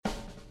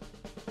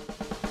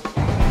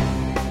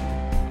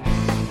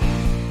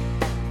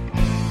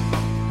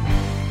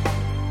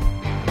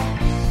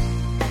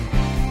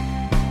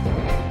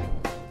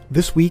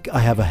This week I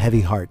have a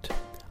heavy heart.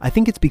 I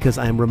think it's because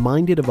I am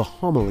reminded of a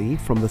homily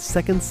from the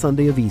second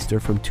Sunday of Easter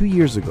from 2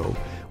 years ago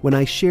when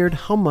I shared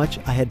how much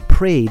I had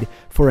prayed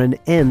for an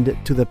end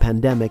to the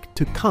pandemic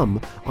to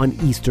come on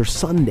Easter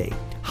Sunday.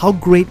 How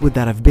great would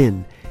that have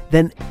been?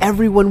 Then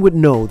everyone would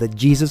know that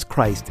Jesus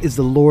Christ is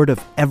the Lord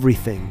of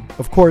everything.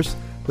 Of course,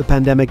 the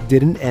pandemic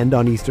didn't end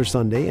on Easter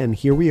Sunday, and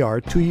here we are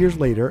 2 years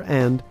later,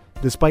 and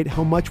despite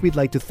how much we'd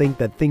like to think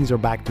that things are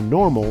back to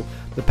normal,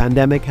 the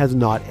pandemic has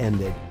not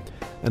ended.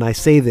 And I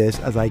say this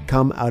as I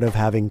come out of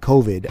having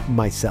COVID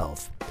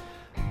myself.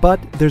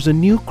 But there's a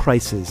new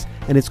crisis,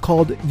 and it's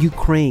called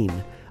Ukraine.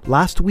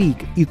 Last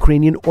week,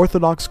 Ukrainian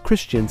Orthodox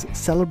Christians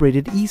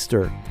celebrated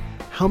Easter.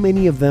 How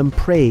many of them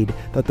prayed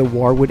that the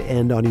war would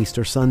end on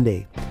Easter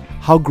Sunday?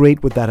 How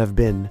great would that have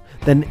been?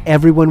 Then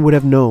everyone would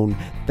have known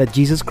that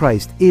Jesus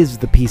Christ is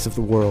the peace of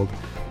the world,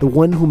 the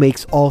one who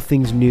makes all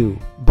things new.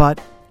 But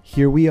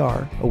here we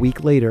are, a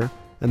week later,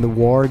 and the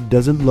war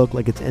doesn't look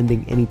like it's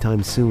ending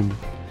anytime soon.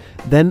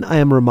 Then I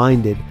am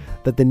reminded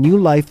that the new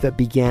life that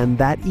began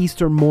that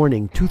Easter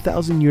morning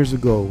 2,000 years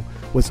ago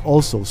was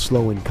also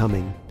slow in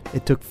coming.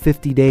 It took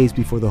 50 days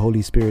before the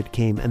Holy Spirit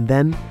came, and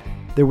then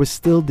there was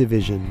still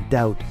division,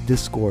 doubt,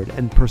 discord,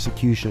 and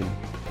persecution.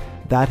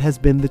 That has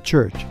been the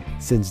church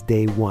since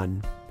day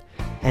one.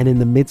 And in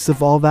the midst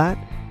of all that,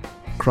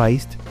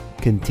 Christ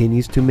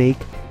continues to make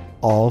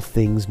all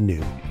things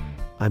new.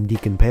 I'm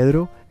Deacon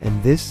Pedro,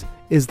 and this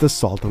is the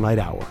Salt and Light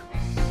Hour.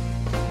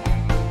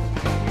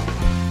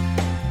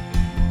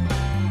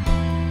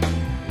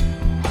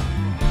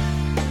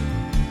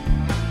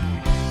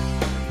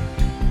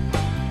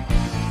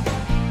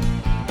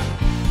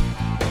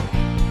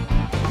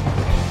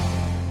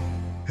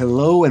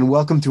 Hello and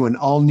welcome to an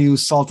all-new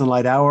Salt and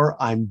Light Hour.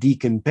 I'm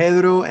Deacon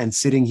Pedro, and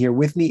sitting here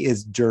with me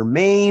is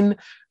Jermaine.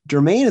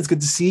 Jermaine, it's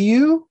good to see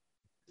you.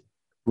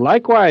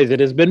 Likewise, it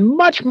has been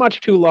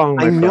much too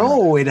long. I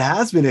know it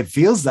has been. It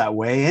feels that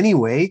way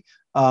anyway.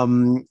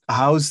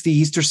 How's the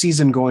Easter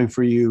season going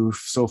for you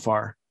so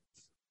far?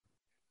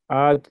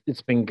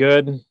 It's been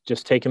good.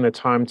 Just taking the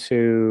time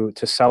to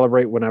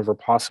celebrate whenever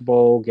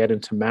possible, get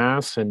into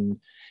Mass, and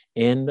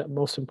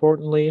most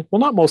importantly, well,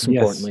 not most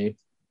importantly,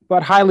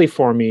 but highly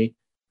for me,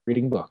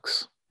 reading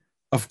books.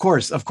 Of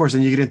course.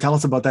 And you're going to tell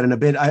us about that in a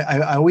bit.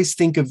 I always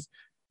think of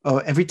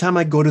every time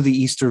I go to the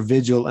Easter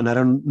Vigil, and I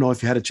don't know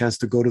if you had a chance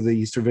to go to the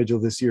Easter Vigil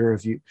this year,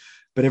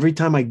 but every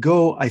time I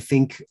go, I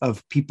think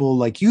of people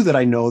like you that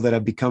I know that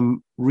have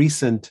become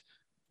recent,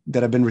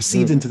 that have been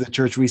received into the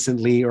church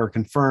recently or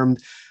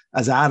confirmed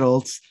as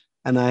adults.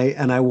 And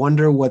I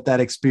wonder what that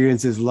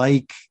experience is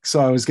like.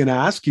 So I was going to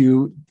ask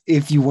you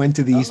if you went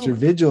to the Easter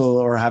Vigil,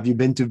 or have you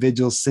been to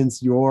vigils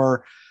since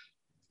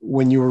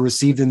when you were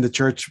received in the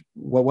church,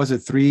 what was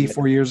it,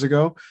 3-4 years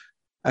ago?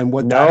 And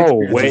what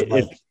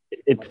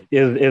it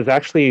is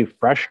actually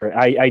fresher.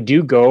 I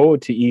do go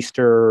to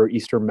Easter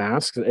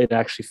Mass. It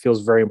actually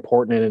feels very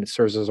important, and it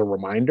serves as a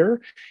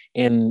reminder.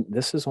 And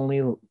this is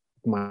only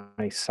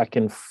my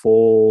second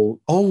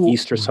full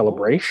Easter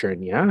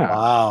celebration. Yeah.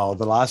 Wow.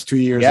 The last 2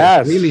 years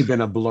have really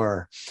been a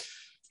blur.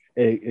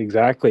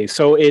 Exactly.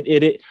 So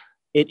it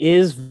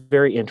is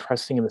very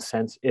interesting in the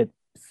sense it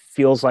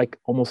feels like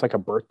almost like a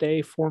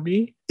birthday for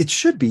me. It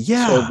should be,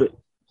 yeah.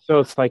 So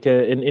it's like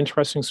an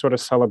interesting sort of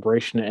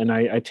celebration, and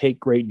I take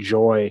great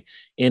joy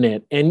in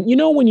it. And you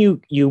know, when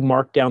you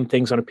mark down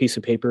things on a piece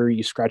of paper,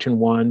 you scratch in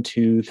 1,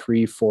 2,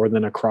 3, 4,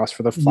 then a cross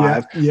for the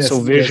 5.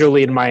 So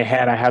visually in my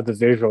head, I have the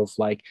visual of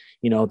like,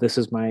 you know, this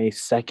is my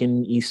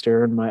second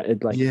Easter, and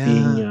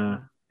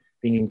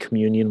being in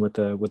communion with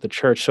the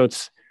church. So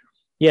it's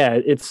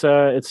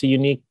a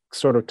unique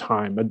sort of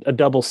time, a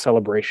double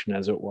celebration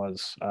as it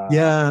was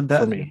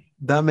for me.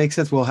 That makes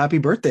sense. Well, happy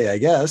birthday, I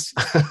guess.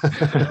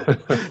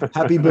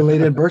 Happy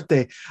belated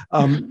birthday.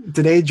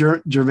 Today,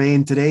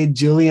 Jermaine,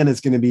 Jillian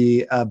is going to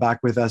be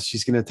back with us.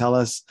 She's going to tell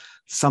us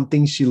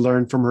something she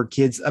learned from her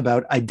kids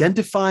about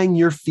identifying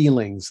your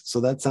feelings. So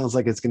that sounds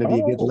like it's going to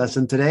be a good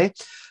lesson today.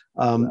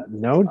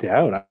 No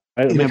doubt.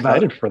 I'm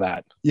excited for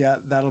that. Yeah,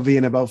 that'll be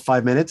in about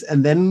 5 minutes.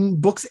 And then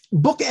book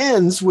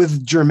ends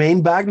with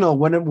Jermaine Bagnall.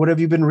 What have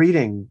you been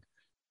reading?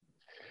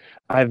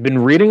 I've been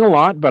reading a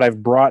lot, but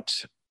I've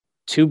brought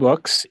 2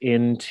 books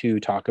in to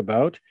talk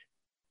about.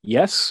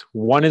 Yes,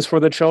 one is for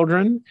the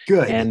children.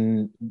 Good.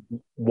 And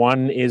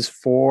one is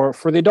for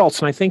the adults,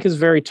 and I think is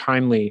very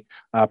timely,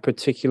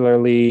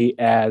 particularly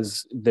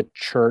as the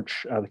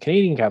church, the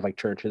Canadian Catholic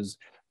Church, is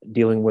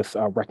dealing with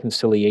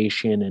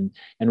reconciliation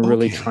and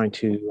really trying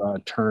to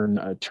turn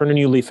a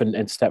new leaf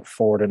and step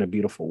forward in a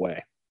beautiful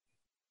way.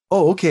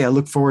 Oh, okay. I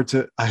look forward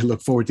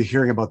to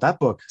hearing about that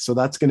book. So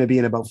that's going to be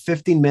in about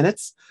 15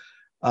 minutes.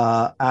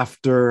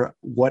 After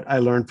what I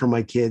learned from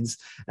my kids.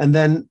 And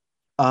then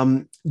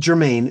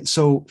Jermaine,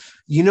 so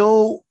you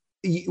know,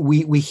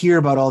 we hear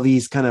about all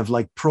these kind of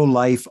like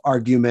pro-life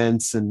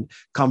arguments and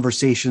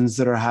conversations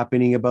that are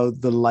happening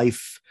about the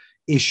life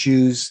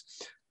issues.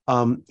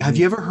 Have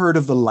you ever heard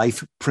of the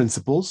life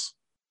principles?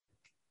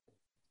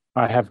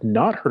 I have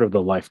not heard of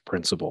the life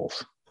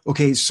principles.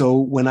 Okay, so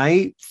when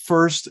I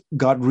first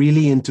got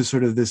really into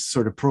sort of this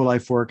sort of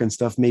pro-life work and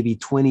stuff, maybe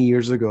 20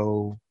 years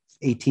ago,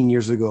 18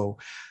 years ago,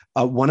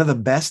 one of the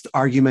best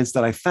arguments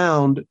that I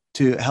found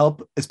to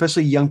help,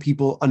 especially young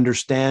people,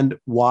 understand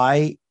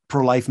why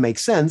pro-life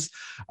makes sense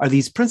are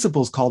these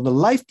principles called the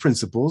life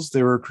principles.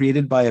 They were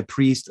created by a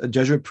priest, a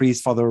Jesuit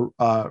priest, Father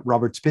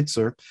Robert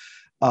Spitzer,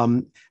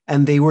 and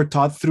they were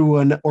taught through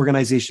an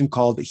organization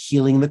called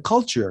Healing the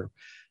Culture.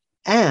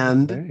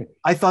 And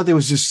I thought it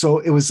was just so,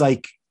 it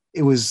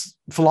was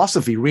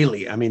philosophy,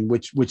 really. I mean,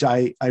 which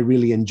I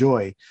really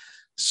enjoy.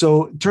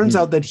 So it turns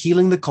out that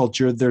Healing the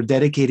Culture, they're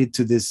dedicated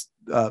to this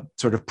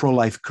sort of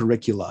pro-life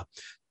curricula,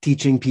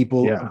 teaching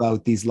people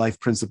about these life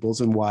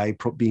principles and why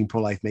being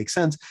pro-life makes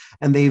sense.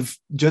 And they've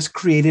just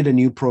created a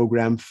new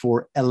program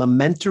for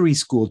elementary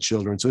school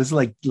children. So it's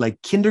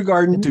like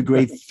kindergarten to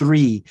grade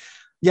 3.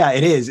 Yeah,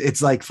 it is.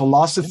 It's like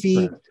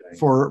philosophy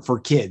for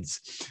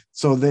kids.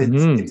 So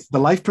it's the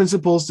life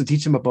principles to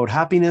teach them about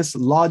happiness,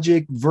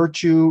 logic,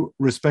 virtue,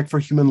 respect for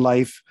human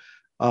life,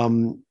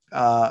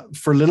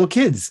 for little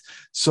kids.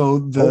 So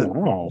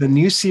the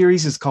new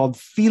series is called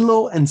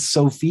Philo and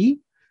Sophie.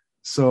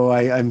 So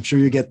I'm sure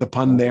you get the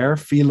pun there,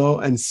 Philo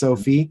and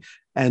Sophie.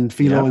 And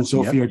Philo and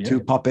Sophie are two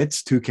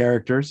puppets, two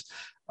characters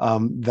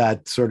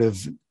that sort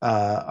of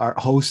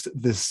host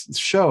this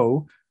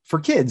show for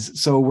kids.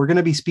 So we're going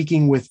to be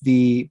speaking with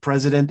the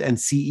president and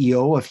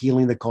CEO of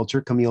Healing the Culture,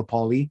 Camille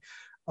Pauly,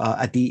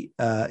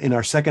 in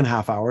our second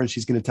half hour. And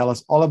she's going to tell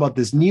us all about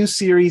this new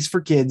series for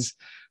kids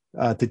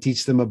to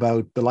teach them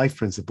about the life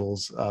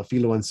principles,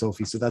 Philo and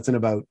Sophie. So that's in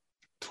about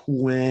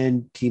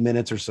 20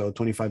 minutes or so,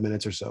 25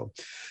 minutes or so.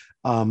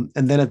 And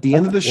then at the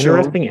end of the show,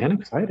 interesting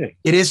and exciting.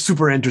 It is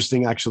super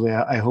interesting, actually.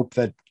 I hope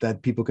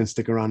that people can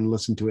stick around and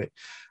listen to it.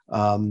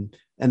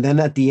 And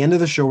then at the end of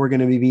the show, we're going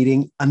to be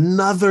meeting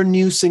another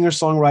new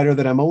singer-songwriter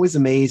that I'm always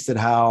amazed at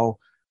how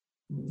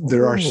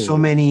there are so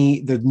many,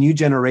 the new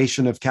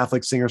generation of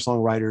Catholic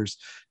singer-songwriters.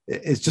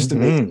 It's just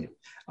amazing.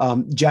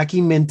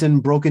 Jackie Minton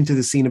broke into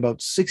the scene about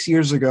 6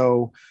 years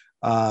ago.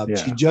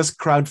 She just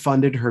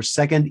crowdfunded her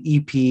second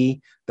EP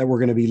that we're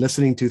going to be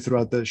listening to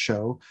throughout the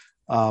show.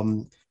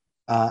 And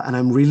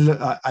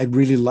I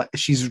really like,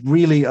 she's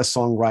really a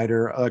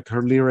songwriter.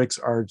 Her lyrics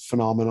are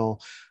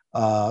phenomenal.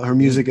 Her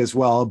music as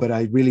well, but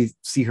I really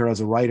see her as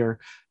a writer.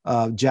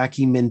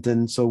 Jackie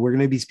Minton. So we're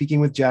going to be speaking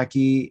with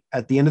Jackie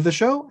at the end of the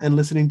show and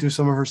listening to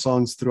some of her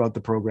songs throughout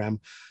the program.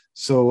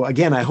 So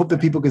again, I hope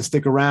that people can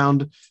stick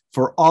around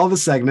for all the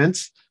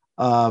segments.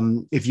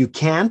 If you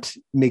can't,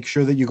 make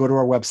sure that you go to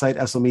our website,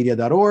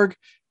 slmedia.org,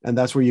 and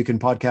that's where you can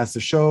podcast the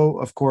show.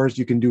 Of course,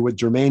 you can do what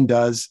Jermaine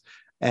does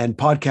and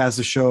podcast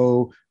the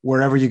show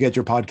wherever you get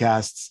your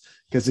podcasts,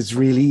 because it's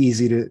really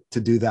easy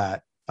to do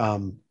that.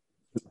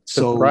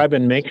 Subscribe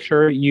and make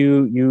sure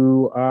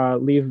you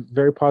leave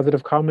very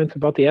positive comments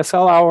about the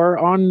SL Hour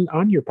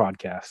on your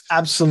podcast.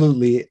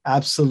 Absolutely,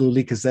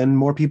 because then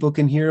more people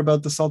can hear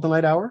about the Salt and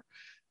Light Hour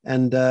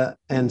and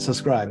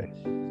subscribe.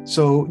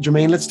 So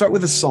Jermaine, let's start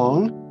with a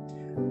song.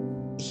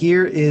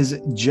 Here is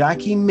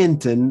Jackie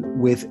Minton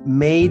with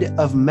Made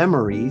of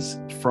Memories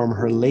from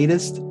her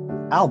latest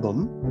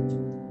album,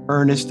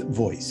 Earnest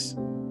Voice.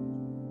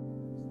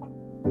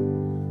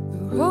 The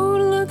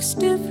road looks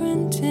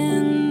different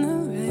in the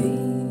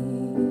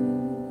rain,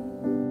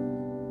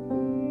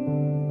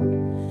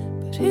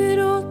 but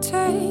it'll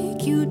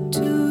take you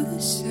to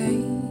the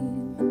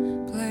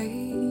same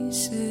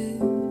places.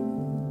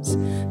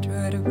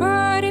 Try to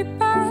ride it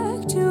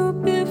back to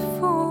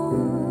before.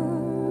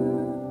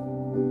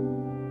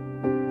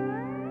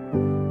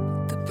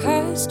 The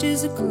past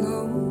is a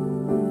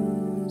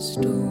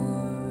closed door.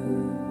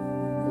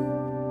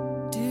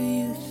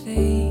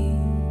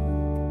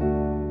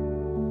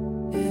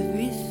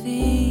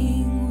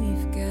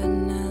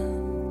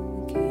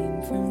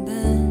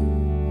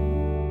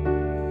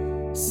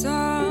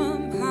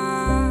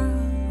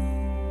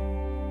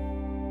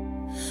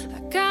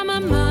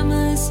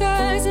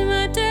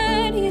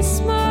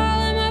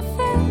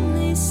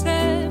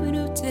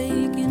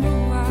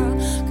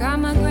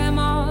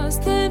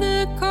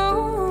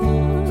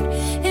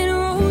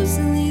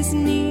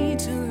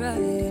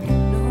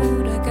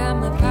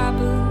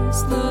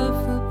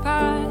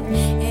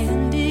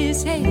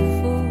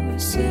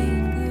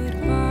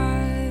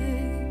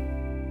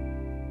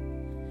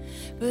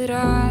 But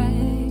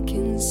I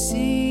can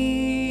see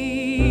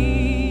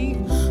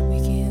we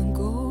can't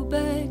go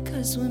back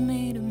 'cause we're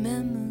made of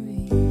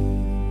memories.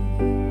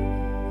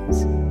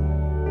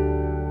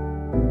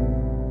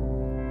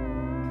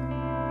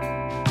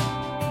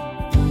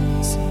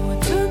 So I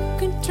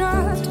took a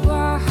drive to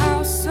our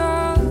house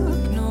up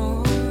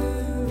north,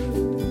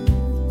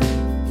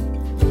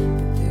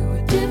 but there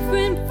were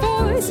different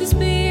voices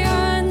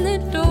behind the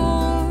door.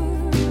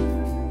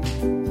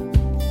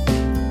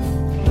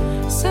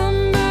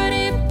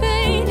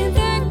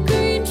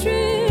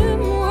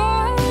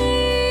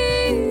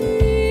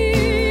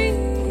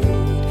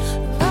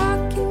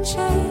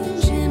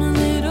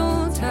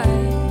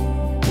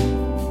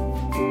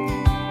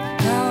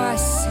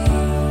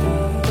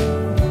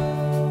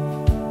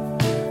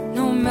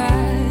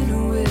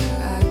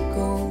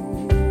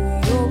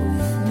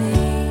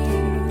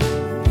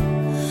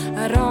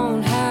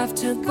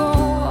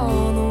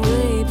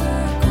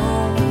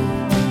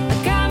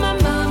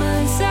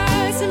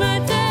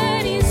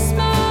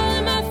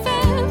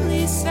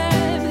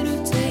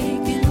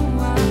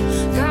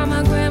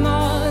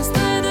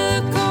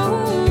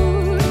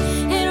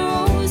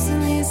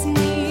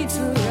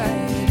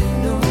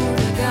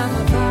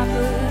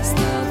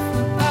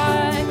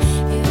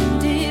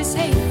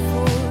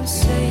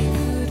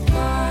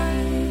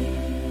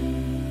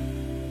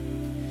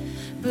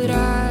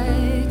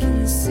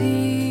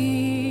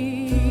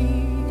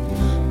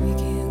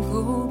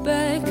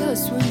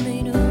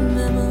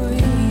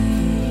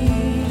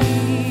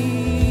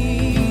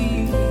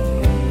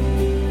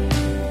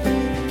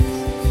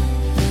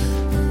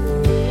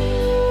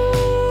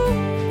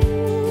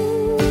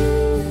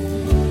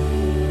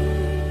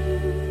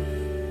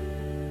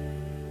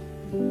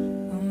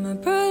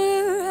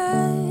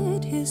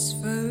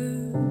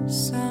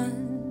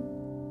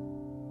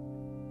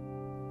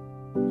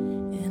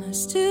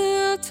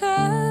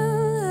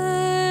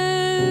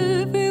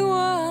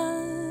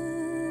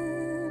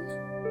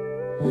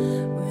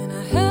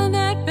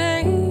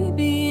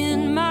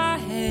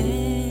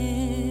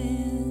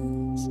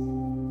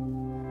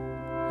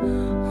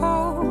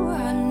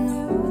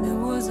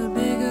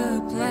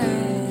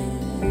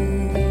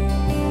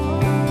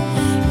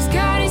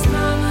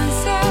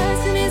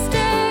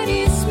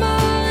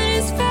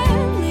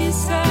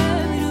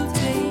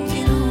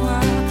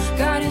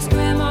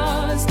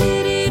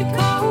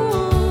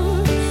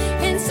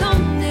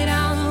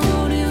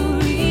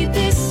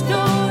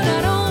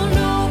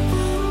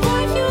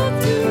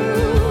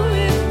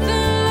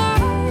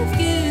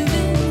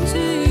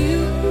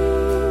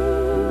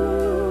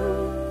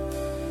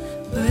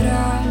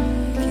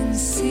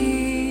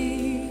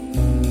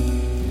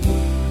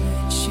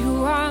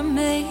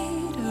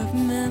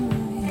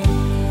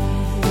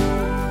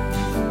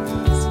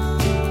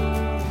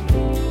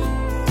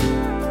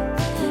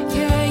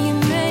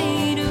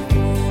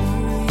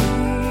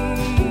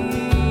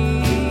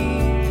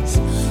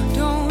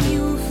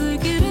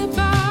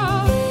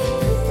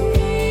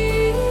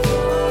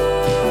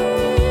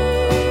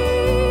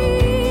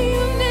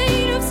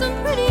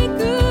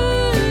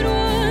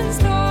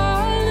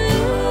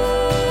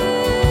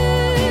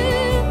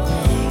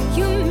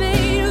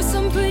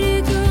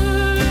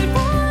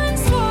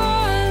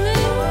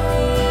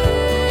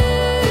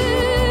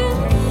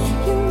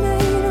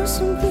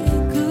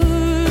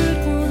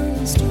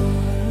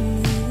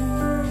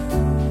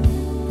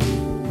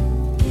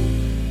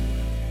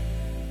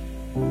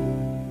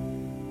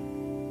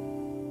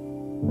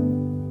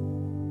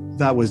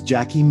 That was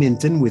Jackie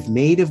Minton with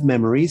Made of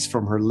Memories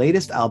from her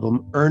latest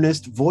album,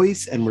 Earnest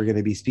Voice. And we're going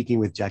to be speaking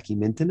with Jackie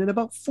Minton in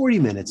about 40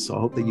 minutes. So I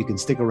hope that you can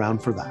stick around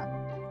for that.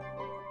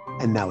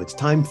 And now it's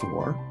time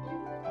for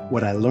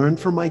What I Learned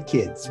from My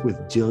Kids with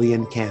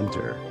Jillian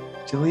Cantor.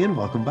 Jillian,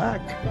 welcome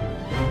back.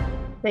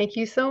 Thank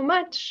you so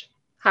much.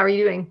 How are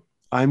you doing?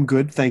 I'm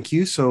good, thank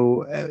you.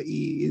 So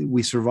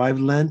we survived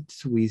Lent,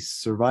 we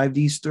survived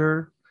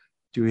Easter.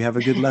 Do we have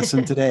a good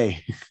lesson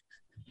today?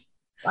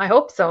 I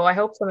hope so. I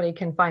hope somebody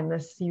can find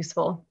this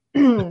useful.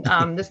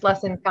 This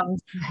lesson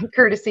comes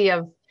courtesy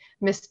of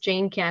Miss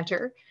Jane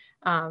Cantor.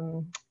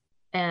 And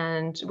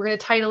we're going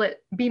to title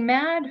it, Be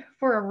Mad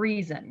for a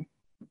Reason.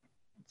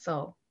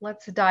 So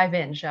let's dive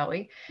in, shall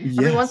we? Yes.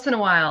 Every once in a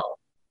while,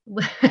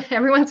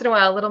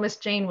 little Miss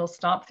Jane will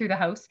stomp through the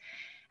house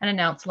and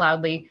announce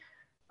loudly,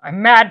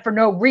 I'm mad for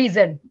no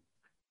reason.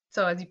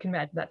 So as you can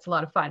imagine, that's a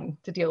lot of fun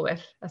to deal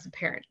with as a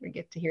parent. We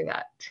get to hear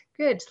that.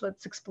 Good. So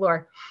let's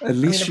explore. At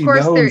least she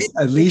knows.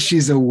 At least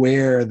she's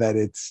aware that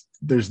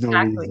there's no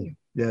reason.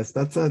 Yes,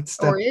 that's a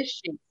step. Or is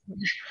she?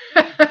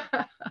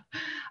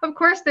 Of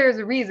course, there's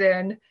a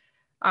reason,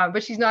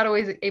 but she's not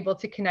always able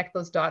to connect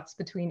those dots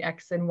between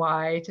X and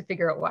Y to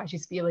figure out why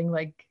she's feeling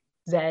like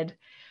Z.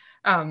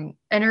 And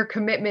her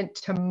commitment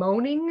to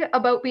moaning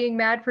about being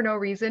mad for no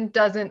reason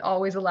doesn't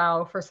always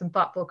allow for some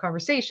thoughtful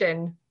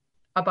conversation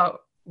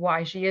about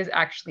why she is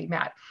actually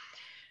mad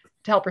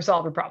to help her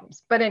solve her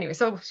problems. But anyway,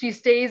 so she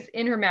stays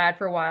in her mad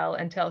for a while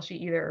until she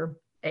either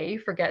A,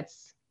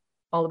 forgets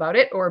all about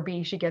it, or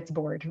B, she gets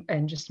bored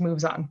and just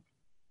moves on.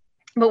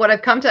 But what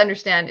I've come to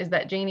understand is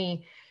that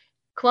Janie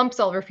clumps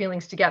all of her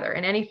feelings together,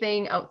 and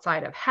anything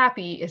outside of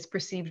happy is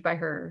perceived by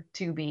her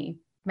to be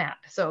mad.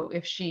 So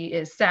if she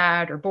is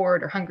sad or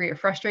bored or hungry or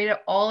frustrated,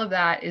 all of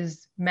that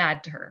is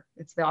mad to her.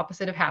 It's the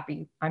opposite of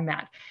happy. I'm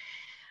mad.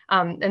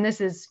 And this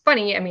is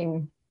funny. I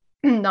mean,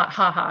 not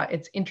haha,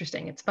 it's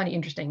interesting. It's funny,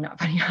 interesting, not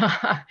funny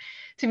haha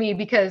to me,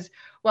 because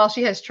while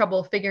she has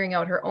trouble figuring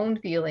out her own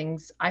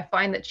feelings, I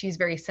find that she's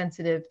very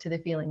sensitive to the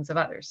feelings of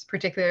others,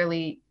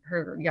 particularly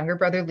her younger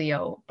brother,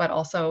 Leo, but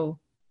also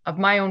of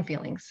my own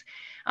feelings.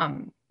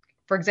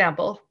 For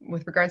example,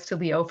 with regards to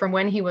Leo, from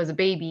when he was a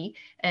baby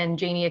and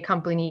Janie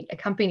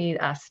accompanied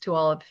us to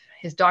all of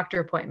his doctor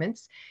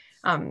appointments,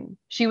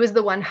 she was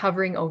the one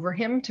hovering over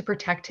him to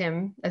protect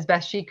him as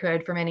best she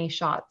could from any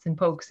shots and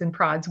pokes and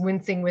prods,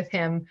 wincing with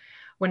him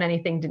when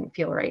anything didn't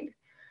feel right.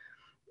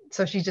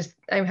 So she just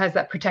has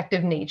that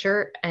protective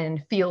nature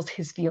and feels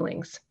his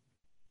feelings.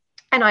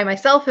 And I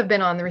myself have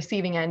been on the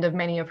receiving end of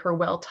many of her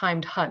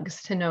well-timed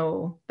hugs to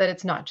know that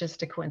it's not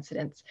just a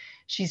coincidence.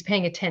 She's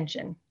paying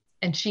attention,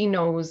 and she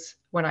knows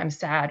when I'm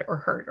sad or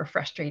hurt or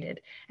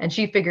frustrated. And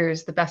she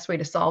figures the best way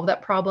to solve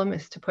that problem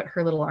is to put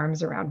her little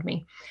arms around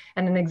me.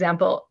 And an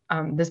example,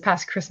 this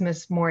past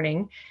Christmas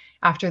morning,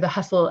 after the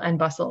hustle and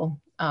bustle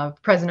of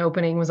present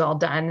opening was all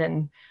done,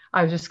 and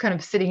I was just kind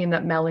of sitting in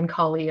that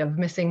melancholy of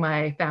missing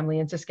my family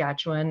in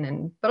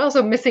Saskatchewan, but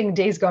also missing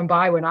days gone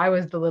by when I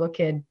was the little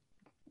kid.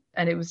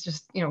 And it was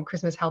just,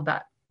 Christmas held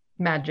that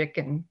magic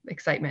and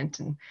excitement.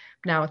 And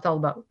now it's all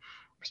about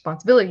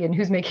responsibility and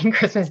who's making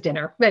Christmas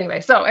dinner.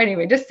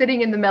 Anyway, just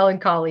sitting in the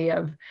melancholy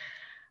of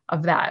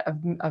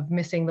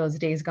missing those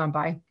days gone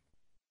by.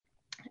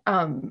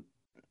 And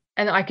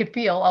I could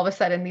feel all of a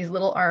sudden these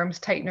little arms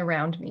tighten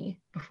around me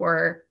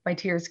before my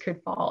tears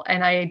could fall.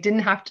 And I didn't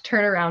have to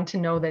turn around to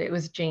know that it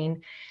was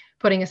Jane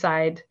putting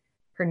aside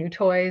her new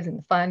toys and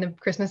the fun of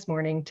Christmas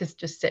morning to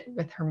just sit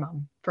with her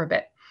mom for a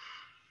bit.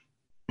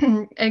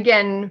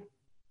 Again,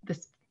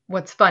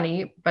 what's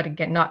funny, but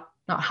again, not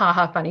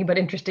haha funny, but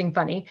interesting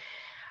funny,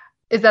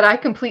 is that I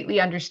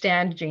completely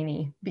understand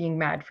Janie being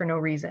mad for no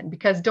reason,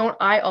 because don't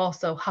I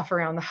also huff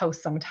around the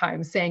house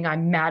sometimes saying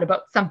I'm mad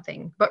about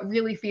something, but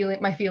really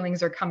my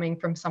feelings are coming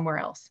from somewhere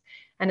else.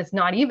 And it's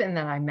not even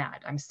that I'm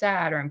mad, I'm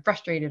sad, or I'm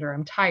frustrated, or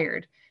I'm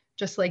tired,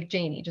 just like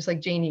Janie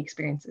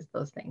experiences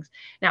those things.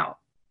 Now,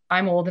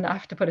 I'm old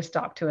enough to put a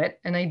stop to it,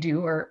 and I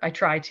do, or I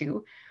try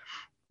to.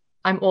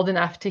 I'm old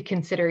enough to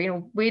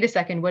consider, wait a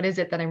second, what is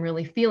it that I'm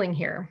really feeling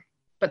here?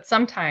 But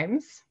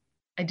sometimes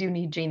I do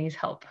need Janie's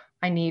help.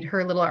 I need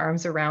her little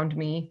arms around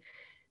me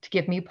to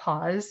give me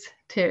pause,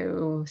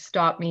 to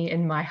stop me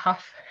in my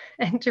huff,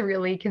 and to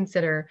really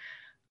consider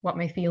what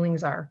my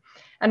feelings are.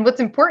 And what's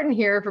important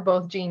here for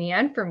both Janie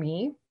and for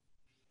me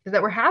is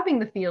that we're having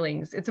the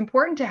feelings. It's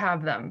important to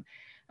have them.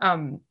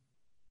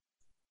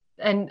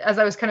 And as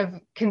I was kind of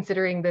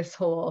considering this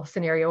whole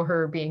scenario,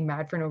 her being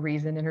mad for no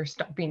reason and her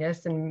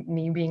stumpiness and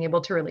me being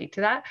able to relate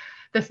to that,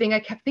 the thing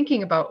I kept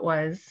thinking about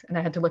was, and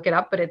I had to look it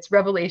up, but it's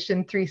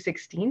Revelation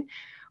 3:16,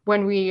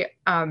 when we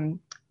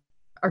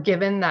are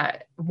given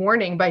that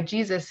warning by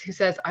Jesus, who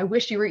says, I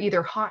wish you were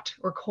either hot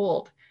or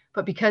cold,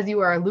 but because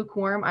you are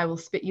lukewarm, I will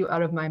spit you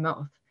out of my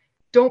mouth.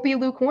 Don't be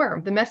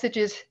lukewarm. The message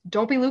is,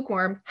 don't be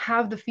lukewarm,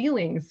 have the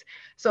feelings.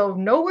 So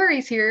no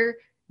worries here.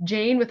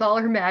 Jane, with all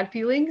her mad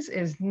feelings,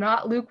 is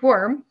not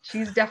lukewarm.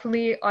 She's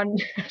definitely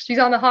she's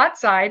on the hot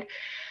side.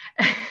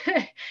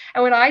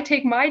 And when I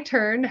take my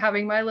turn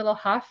having my little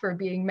huff or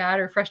being mad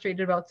or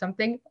frustrated about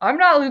something, I'm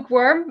not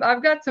lukewarm.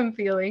 I've got some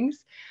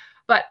feelings.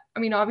 But I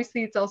mean,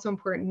 obviously, it's also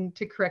important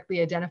to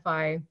correctly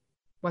identify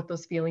what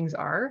those feelings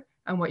are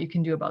and what you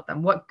can do about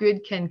them. What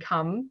good can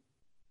come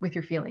with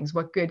your feelings?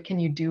 What good can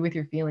you do with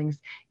your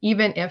feelings,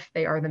 even if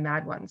they are the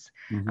mad ones?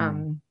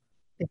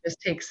 It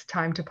just takes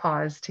time to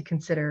pause, to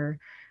consider.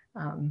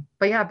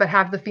 But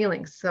have the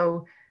feelings.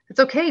 So it's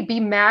okay. Be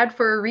mad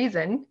for a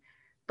reason,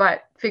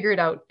 but figure it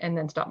out and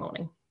then stop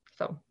moaning.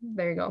 So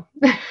there you go.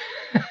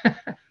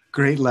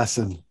 Great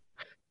lesson.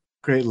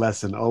 Great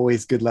lesson.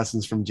 Always good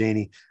lessons from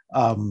Janie.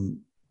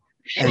 And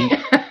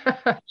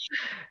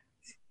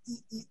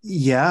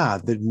yeah,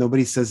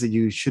 nobody says that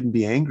you shouldn't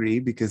be angry,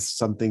 because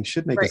something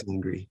should make us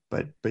angry.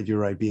 But you're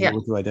right. Being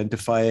able to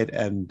identify it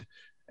and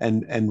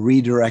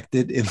redirect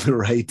it in the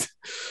right.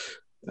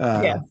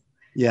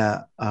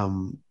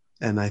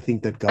 And I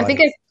think that God. I think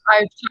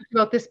I've talked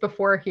about this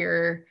before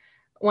here.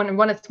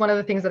 It's one of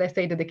the things that I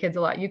say to the kids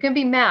a lot. You can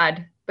be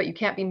mad, but you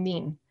can't be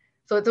mean.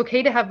 So it's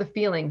okay to have the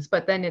feelings,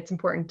 but then it's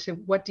important to,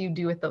 what do you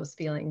do with those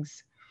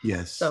feelings?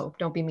 Yes. So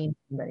don't be mean to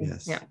anybody.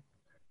 Yes.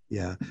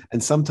 Yeah.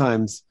 And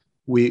sometimes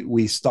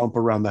we stomp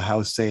around the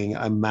house saying,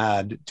 I'm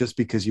mad, just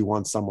because you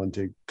want someone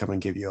to come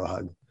and give you a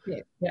hug.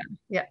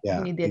 Yeah.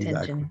 You need the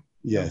attention.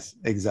 Yes,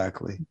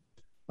 exactly.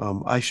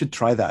 I should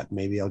try that.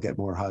 Maybe I'll get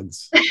more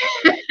hugs.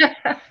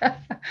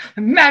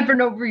 I'm mad for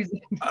no reason.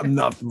 I'm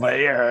not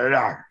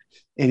mad.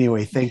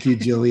 Anyway, thank you,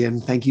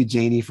 Jillian. Thank you,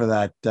 Janie, for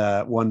that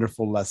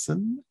wonderful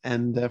lesson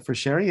and for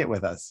sharing it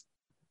with us.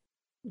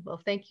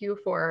 Well, thank you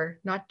for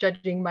not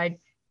judging my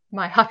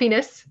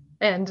huffiness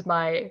and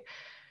my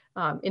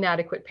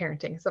inadequate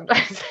parenting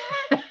sometimes.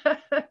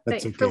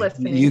 Thanks for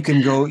listening. You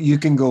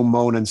can go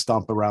moan and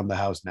stomp around the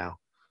house now.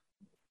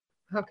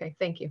 Okay,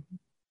 thank you.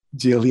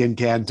 Jillian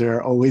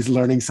Cantor, always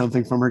learning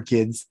something from her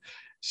kids.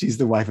 She's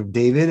the wife of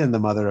David and the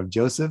mother of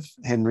Joseph,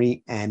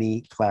 Henry,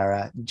 Annie,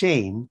 Clara,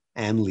 Jane,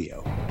 and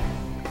Leo.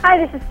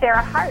 Hi, this is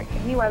Sarah Hart,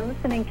 and you are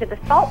listening to the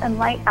Salt and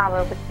Light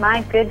Hour with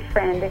my good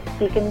friend,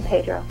 Deacon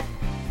Pedro.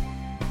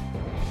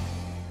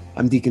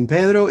 I'm Deacon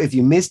Pedro. If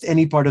you missed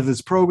any part of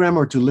this program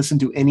or to listen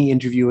to any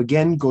interview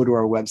again, go to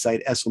our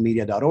website,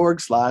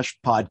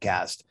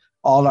 eselmedia.org/podcast.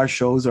 All our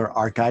shows are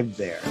archived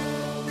there.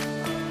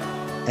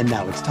 And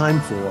now it's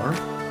time for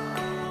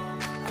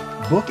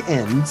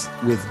Bookends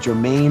with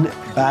Jermaine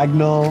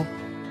Bagnall,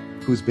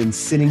 who's been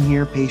sitting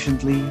here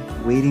patiently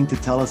waiting to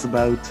tell us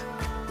about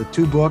the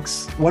two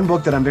books. One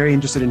book that I'm very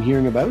interested in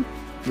hearing about,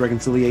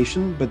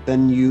 Reconciliation, but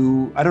then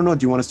I don't know,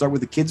 do you want to start with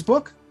the kids'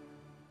 book?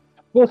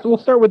 We'll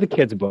start with the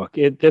kids' book.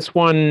 This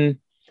one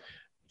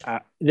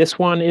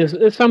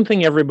is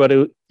something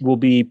everybody will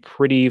be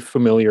pretty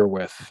familiar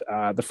with.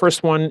 The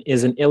first one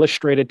is an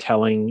illustrated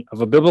telling of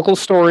a biblical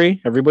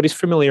story everybody's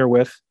familiar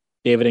with,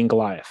 David and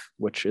Goliath,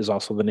 which is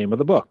also the name of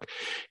the book.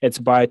 It's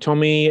by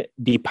Tomie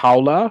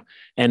dePaola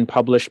and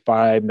published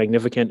by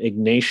Magnificent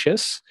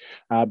Ignatius.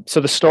 So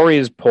the story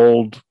is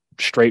pulled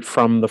straight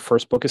from the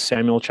first book of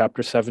Samuel,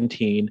 chapter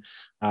 17,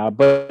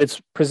 but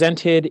it's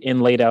presented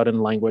and laid out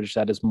in language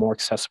that is more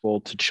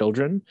accessible to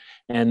children.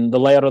 And the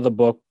layout of the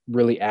book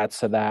really adds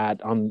to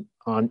that. On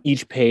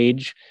each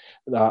page,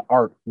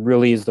 art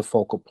really is the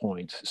focal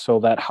point. So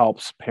that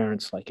helps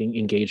parents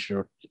engage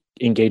their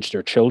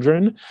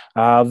children.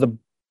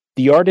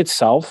 The art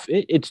itself,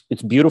 it's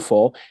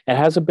beautiful. It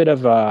has a bit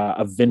of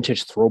a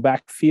vintage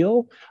throwback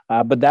feel,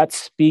 but that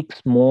speaks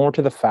more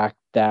to the fact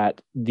that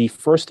the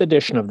first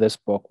edition of this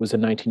book was in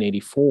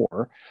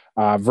 1984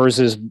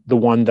 versus the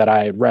one that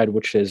I read,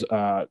 which is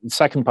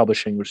second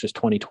publishing, which is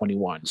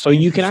 2021. So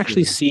you can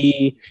actually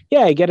see,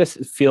 get a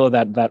feel of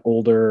that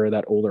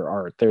older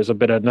art. There's a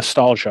bit of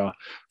nostalgia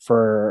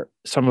for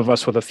some of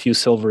us with a few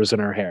silvers in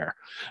our hair.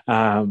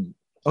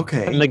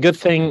 Okay. And the good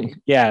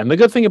thing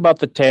about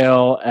the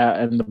tale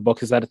and the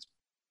book is that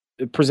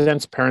it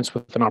presents parents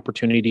with an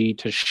opportunity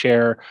to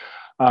share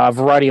a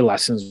variety of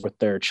lessons with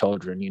their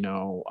children.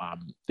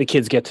 The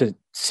kids get to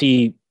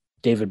see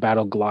David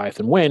battle Goliath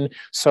and win,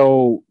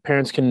 so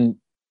parents can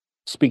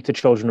speak to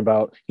children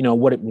about,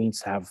 what it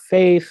means to have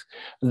faith,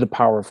 the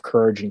power of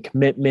courage and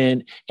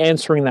commitment,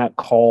 answering that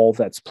call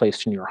that's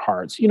placed in your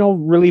hearts,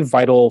 really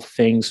vital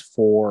things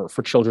for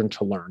children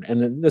to learn.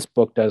 And this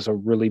book does a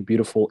really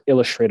beautiful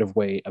illustrative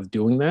way of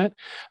doing that.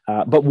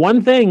 But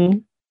one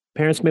thing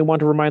parents may want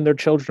to remind their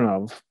children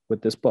of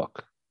with this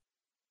book,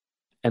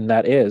 and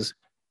that is,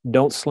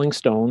 don't sling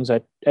stones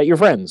at your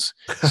friends.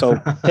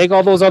 So take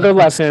all those other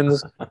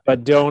lessons,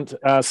 but don't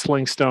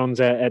sling stones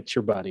at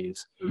your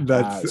buddies.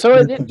 It's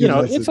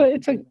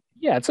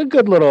a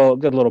good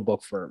little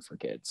book for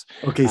kids.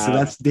 Okay, so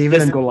that's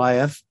David and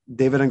Goliath.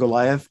 David and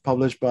Goliath,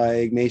 published by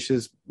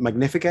Ignatius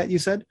Magnificat, you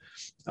said?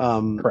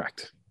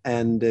 Correct.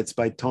 And it's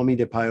by Tomie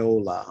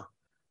dePaola.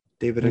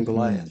 David and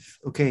Goliath.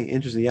 Okay,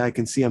 interesting. Yeah,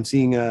 I'm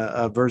seeing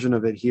a version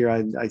of it here.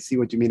 I see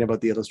what you mean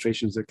about the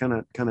illustrations. They're kind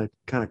of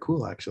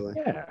cool, actually.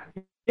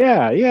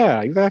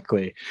 Yeah,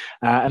 exactly.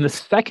 And the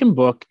second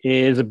book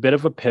is a bit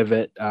of a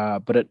pivot,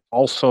 but it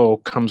also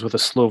comes with a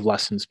slew of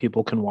lessons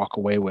people can walk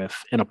away with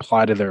and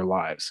apply to their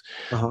lives.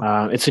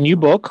 It's a new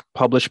book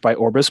published by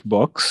Orbis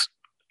Books,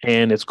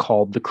 and it's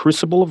called The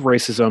Crucible of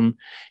Racism,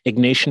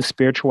 Ignatian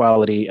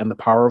Spirituality, and the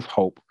Power of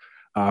Hope,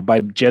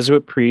 by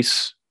Jesuit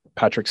priest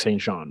Patrick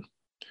St. John.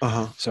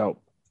 So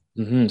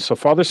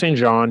Father St.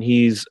 John,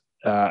 he's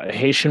a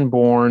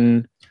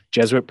Haitian-born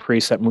Jesuit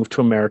priest that moved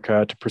to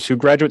America to pursue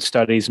graduate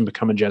studies and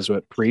become a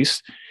Jesuit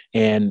priest.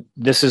 And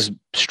this is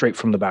straight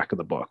from the back of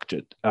the book.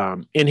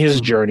 In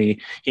his journey,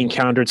 he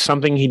encountered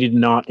something he did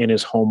not in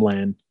his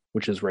homeland,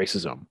 which is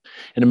racism.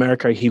 In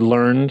America, he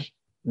learned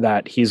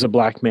that he's a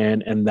Black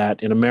man and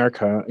that in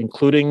America,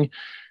 including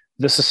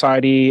the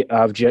Society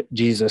of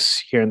Jesus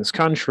here in this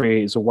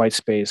country, is a white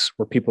space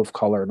where people of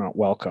color are not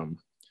welcome.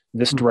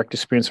 This direct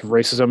experience of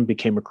racism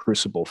became a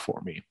crucible for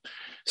me.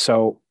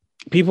 So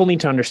people need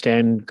to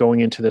understand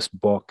going into this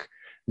book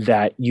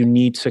that you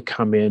need to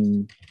come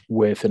in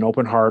with an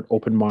open heart,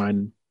 open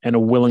mind, and a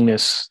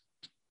willingness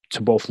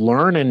to both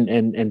learn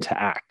and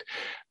to act.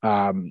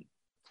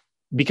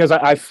 Because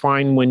I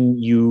find when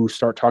you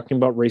start talking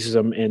about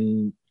racism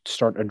and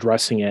start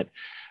addressing it,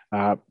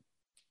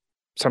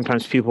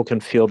 sometimes people can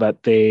feel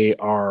that they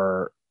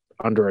are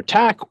under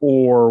attack,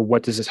 or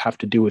what does this have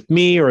to do with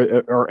me,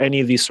 or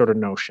any of these sort of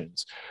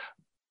notions.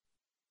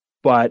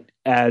 But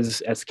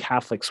as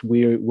Catholics,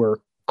 we're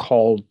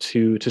called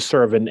to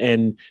serve,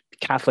 and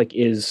Catholic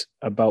is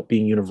about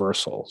being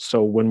universal.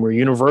 So when we're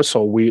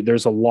universal,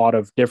 there's a lot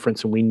of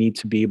difference, and we need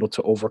to be able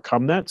to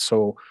overcome that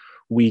so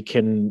we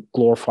can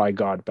glorify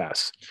God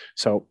best.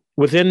 So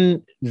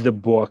within the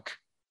book,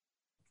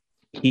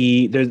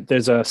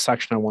 there's a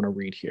section I want to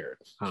read here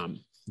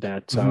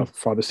that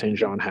Father St.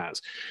 John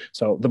has.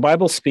 So the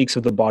Bible speaks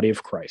of the body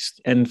of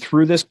Christ, and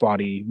through this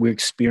body, we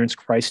experience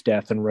Christ's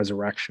death and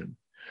resurrection.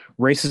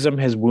 Racism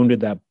has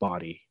wounded that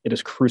body. It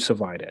has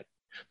crucified it.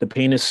 The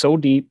pain is so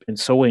deep and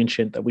so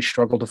ancient that we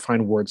struggle to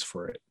find words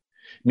for it.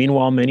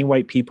 Meanwhile, many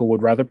white people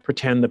would rather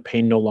pretend the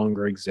pain no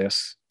longer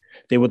exists.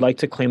 They would like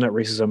to claim that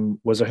racism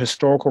was a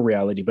historical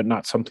reality, but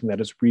not something that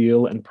is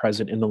real and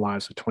present in the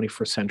lives of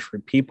 21st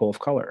century people of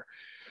color.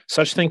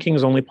 Such thinking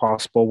is only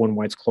possible when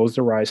whites close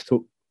their eyes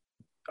to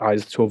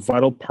a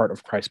vital part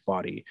of Christ's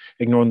body,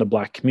 ignoring the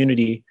Black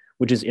community,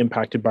 which is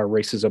impacted by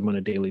racism on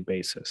a daily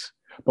basis.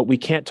 But we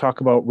can't talk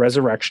about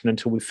resurrection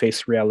until we face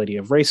the reality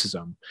of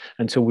racism,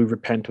 until we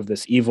repent of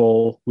this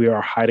evil. We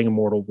are hiding a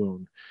mortal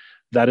wound.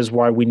 That is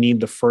why we need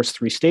the first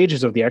 3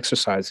 stages of the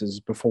exercises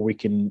before we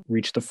can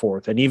reach the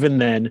 4th. And even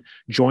then,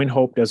 join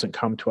hope doesn't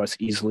come to us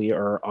easily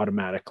or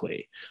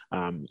automatically.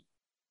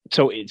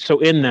 So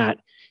in that,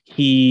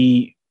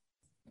 he's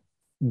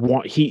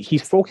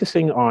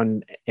focusing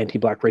on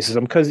anti-Black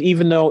racism, because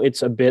even though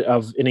it's a bit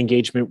of an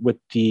engagement with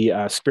the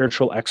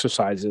spiritual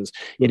exercises,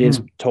 it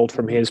is told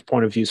from his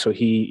point of view. So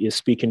he is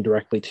speaking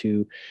directly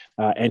to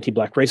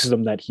anti-Black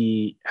racism that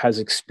he has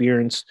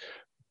experienced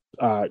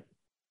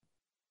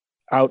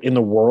out in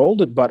the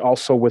world, but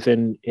also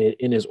within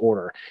in his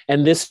order.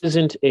 And this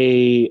isn't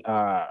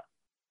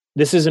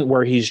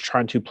where he's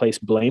trying to place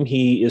blame.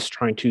 He is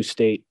trying to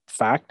state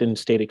fact and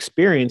state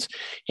experience.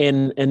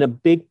 And a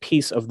big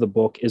piece of the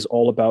book is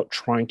all about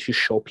trying to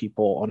show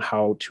people on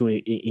how to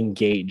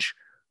engage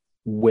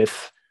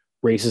with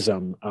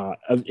racism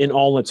in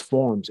all its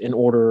forms in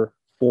order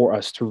for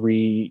us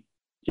to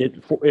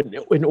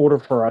in order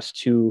for us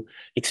to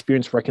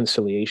experience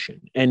reconciliation.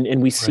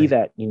 And we see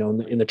that,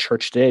 in the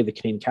church today, the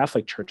Canadian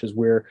Catholic Church, is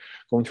we're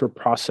going through a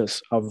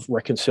process of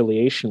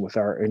reconciliation with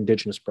our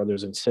Indigenous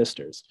brothers and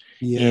sisters.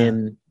 Yeah.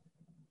 And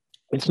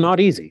it's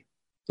not easy.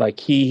 Like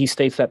he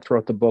states that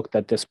throughout the book,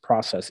 that this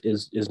process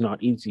is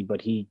not easy,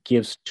 but he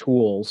gives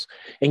tools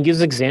and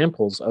gives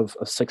examples of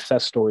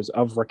success stories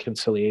of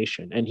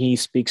reconciliation. And he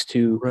speaks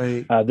to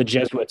the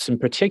Jesuits in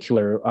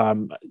particular,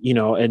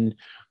 and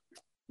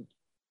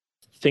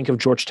think of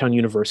Georgetown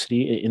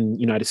University in the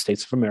United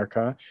States of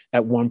America.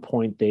 At one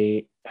point,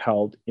 they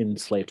held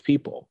enslaved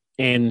people.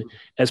 And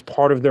as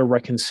part of their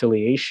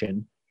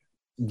reconciliation,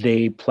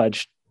 they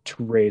pledged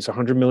to raise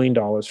 $100 million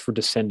for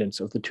descendants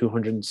of the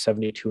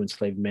 272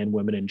 enslaved men,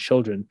 women, and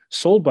children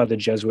sold by the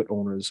Jesuit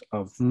owners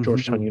of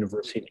Georgetown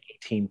University in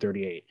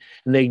 1838.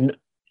 And they,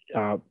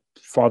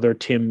 Father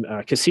Tim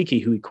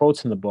Kasiki, who he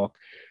quotes in the book,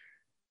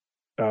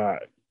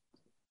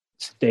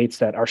 states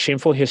that our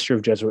shameful history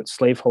of Jesuit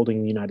slaveholding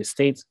in the United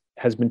States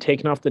has been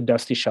taken off the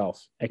dusty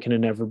shelf and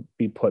can never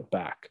be put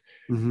back.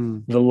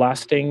 The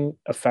lasting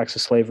effects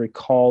of slavery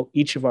call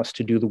each of us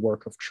to do the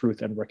work of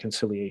truth and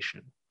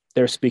reconciliation.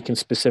 They're speaking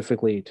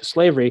specifically to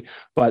slavery,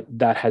 but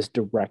that has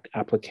direct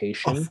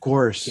application. Of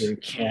course, here in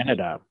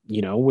Canada,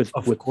 with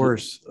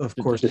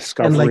the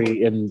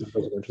discovery in the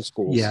residential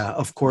schools. Yeah,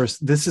 of course.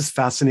 This is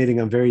fascinating.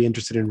 I'm very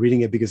interested in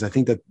reading it because I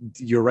think that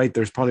you're right.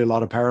 There's probably a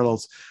lot of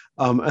parallels.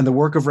 And the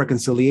work of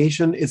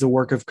reconciliation is a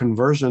work of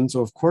conversion.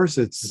 So of course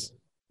it's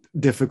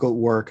difficult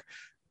work.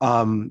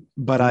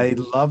 But I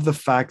love the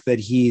fact that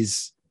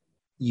he's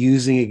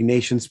using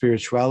Ignatian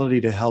spirituality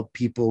to help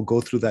people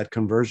go through that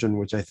conversion,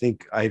 which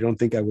I don't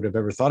think I would have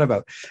ever thought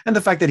about. And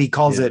the fact that he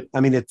calls it,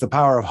 it's the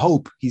power of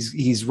hope.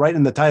 He's right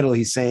in the title.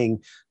 He's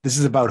saying this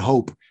is about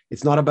hope.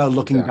 It's not about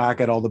looking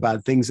back at all the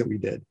bad things that we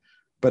did,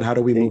 but how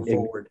do we move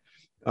forward?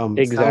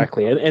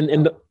 Exactly.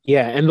 And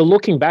the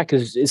looking back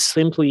is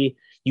simply,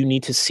 you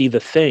need to see the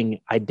thing,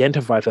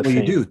 identify the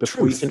thing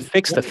before you can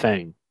fix the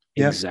thing.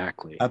 Yep.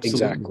 Exactly.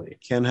 Absolutely. Exactly.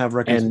 Can't have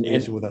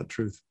reconciliation without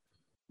truth.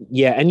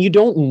 Yeah, and you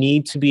don't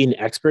need to be an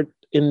expert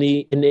in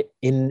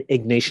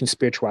Ignatian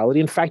spirituality.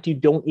 In fact, you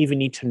don't even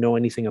need to know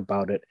anything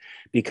about it,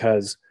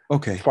 because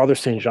Father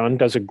St. John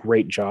does a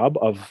great job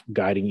of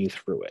guiding you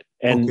through it.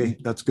 And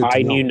that's good.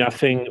 I knew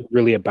nothing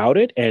really about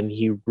it, and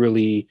he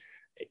really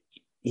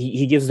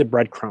he gives the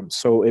breadcrumbs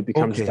so it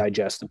becomes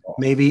digestible.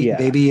 Maybe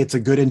it's a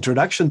good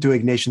introduction to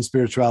Ignatian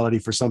spirituality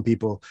for some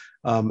people,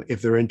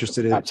 if they're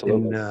interested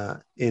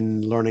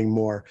in learning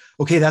more.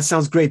 Okay, that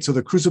sounds great. So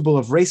The Crucible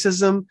of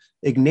Racism,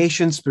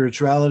 Ignatian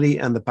Spirituality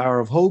and the Power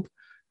of Hope,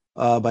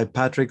 by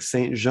Patrick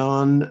St.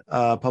 John,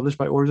 published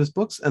by Orzus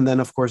Books. And then,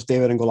 of course,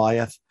 David and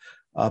Goliath,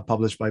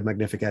 published by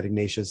Magnificat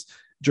Ignatius.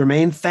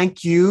 Jermaine,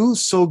 thank you.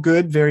 So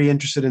good. Very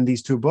interested in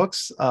these two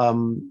books.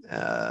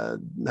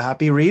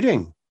 Happy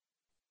reading.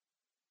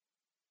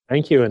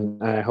 Thank you.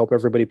 And I hope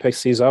everybody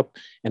picks these up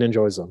and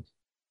enjoys them.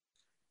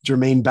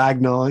 Jermaine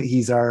Bagnall,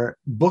 he's our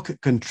book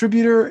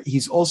contributor.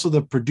 He's also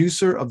the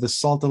producer of the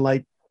Salt and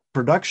Light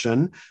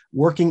production,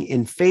 Working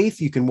in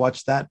Faith. You can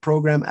watch that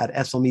program at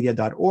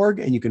slmedia.org,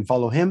 and you can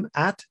follow him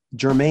at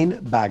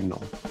Jermaine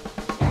Bagnall.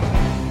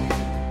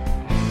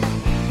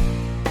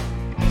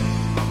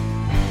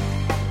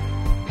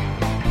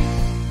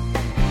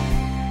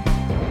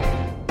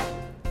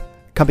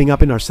 Coming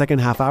up in our second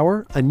half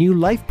hour, a new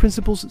Life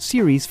Principles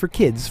series for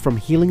kids from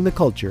Healing the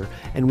Culture,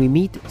 and we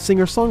meet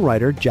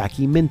singer-songwriter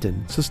Jackie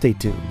Minton, so stay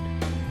tuned.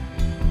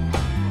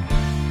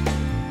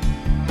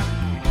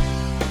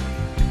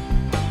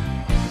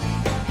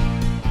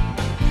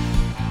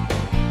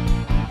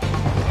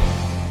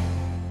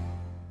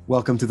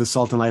 Welcome to the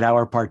Salt and Light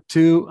Hour, Part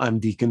 2. I'm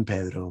Deacon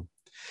Pedro.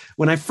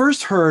 When I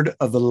first heard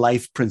of the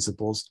Life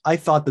Principles, I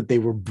thought that they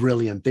were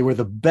brilliant. They were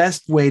the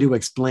best way to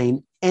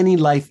explain any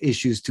life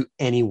issues to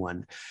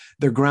anyone.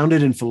 They're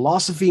grounded in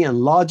philosophy and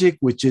logic,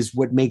 which is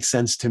what makes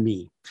sense to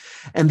me.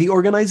 And the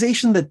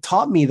organization that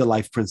taught me the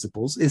Life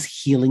Principles is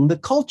Healing the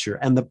Culture.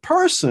 And the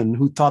person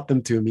who taught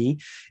them to me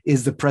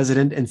is the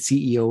president and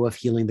CEO of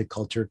Healing the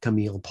Culture,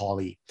 Camille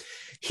Pawley.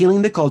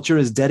 Healing the Culture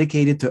is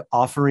dedicated to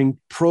offering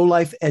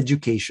pro-life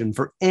education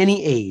for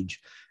any age.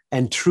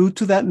 And true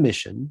to that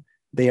mission,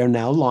 they are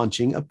now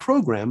launching a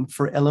program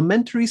for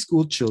elementary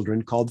school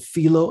children called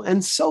Philo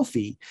and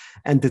Sophie.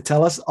 And to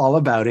tell us all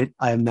about it,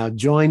 I am now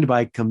joined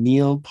by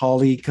Camille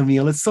Pawley.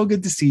 Camille, it's so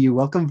good to see you.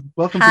 Welcome.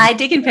 Hi,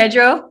 Deacon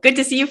Pedro. Good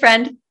to see you,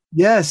 friend.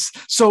 Yes.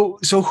 So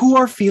who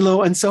are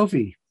Philo and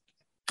Sophie?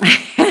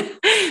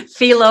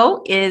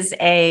 Philo is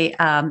a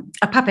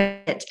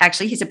puppet.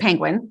 Actually, he's a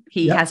penguin.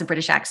 He has a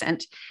British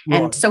accent.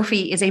 Right. And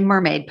Sophie is a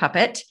mermaid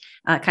puppet,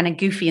 kind of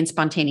goofy and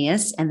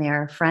spontaneous. And they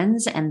are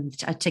friends. And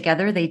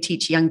together they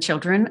teach young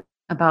children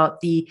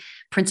about the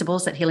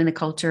principles that Healing the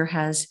Culture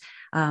has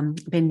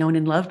been known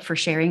and loved for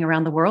sharing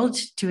around the world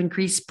to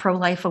increase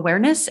pro-life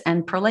awareness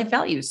and pro-life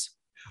values.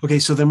 Okay,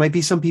 so there might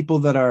be some people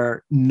that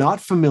are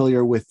not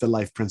familiar with the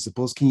Life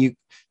Principles. Can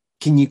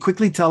you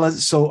quickly tell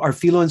us, so are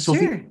Philo and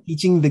Sophie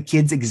teaching the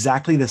kids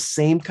exactly the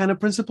same kind of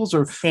principles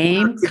or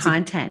same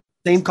content?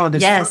 Same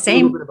content. Yeah,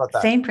 same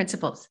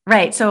principles.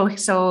 Right.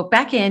 So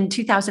back in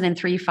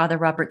 2003, Father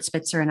Robert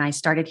Spitzer and I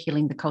started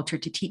Healing the Culture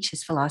to teach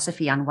his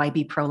philosophy on why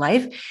be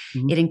pro-life.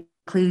 Mm-hmm. It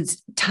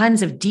includes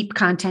tons of deep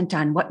content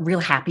on what real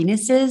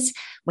happiness is,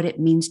 what it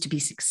means to be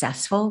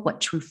successful, what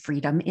true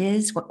freedom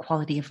is, what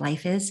quality of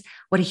life is,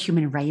 what a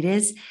human right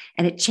is.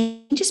 And it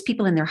changes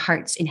people in their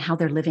hearts in how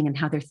they're living and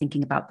how they're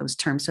thinking about those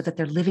terms so that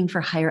they're living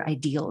for higher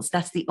ideals.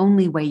 That's the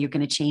only way you're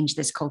going to change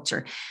this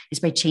culture is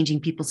by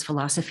changing people's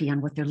philosophy on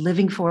what they're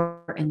living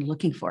for and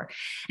looking for.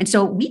 And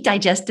so we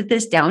digested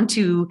this down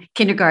to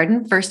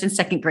kindergarten, first and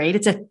second grade.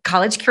 It's a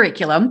college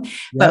curriculum,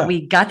 but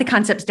we got the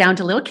concepts down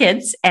to little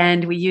kids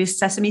and we used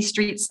Sesame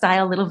Street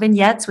style little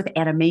vignettes with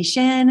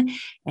animation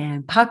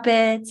and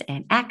puppets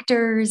and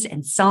actors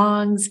and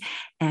songs.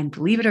 And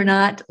believe it or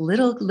not,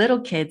 little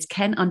kids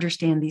can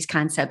understand these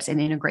concepts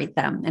and integrate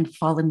them and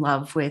fall in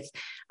love with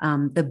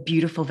the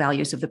beautiful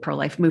values of the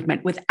pro-life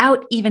movement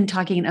without even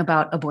talking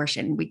about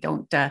abortion. We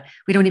don't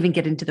even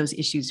get into those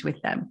issues with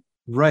them.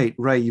 Right.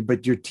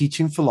 But you're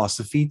teaching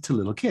philosophy to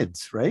little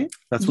kids, right?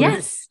 That's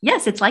what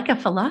Yes. It's like a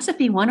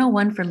philosophy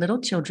 101 for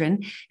little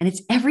children. And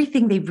it's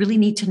everything they really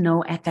need to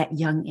know at that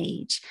young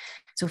age.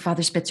 So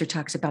Father Spitzer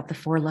talks about the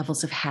 4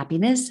 levels of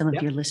happiness. Some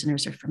of your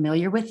listeners are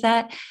familiar with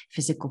that: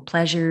 physical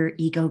pleasure,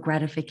 ego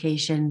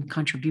gratification,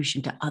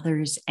 contribution to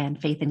others,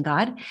 and faith in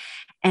God.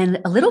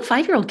 And a little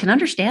 5-year-old can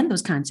understand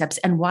those concepts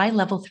and why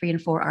level 3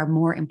 and 4 are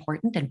more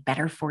important and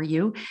better for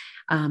you,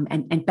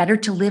 and better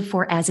to live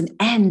for as an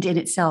end in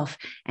itself,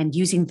 and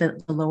using the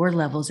lower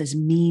levels as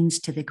means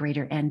to the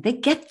greater end. They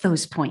get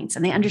those points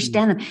and they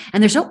understand them.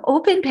 And they're so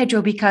open,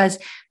 Pedro, because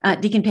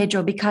Deacon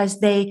Pedro, because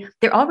they're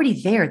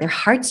already there. Their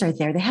hearts are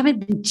there. They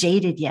haven't been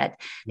jaded yet.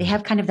 They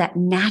have kind of that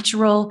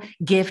natural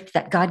gift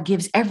that God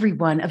gives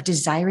everyone of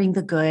desiring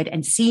the good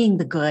and seeing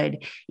the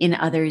good in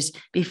others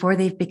before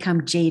they've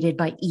become jaded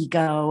by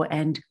ego ego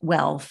and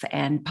wealth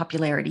and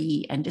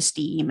popularity and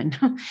esteem and,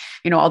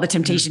 all the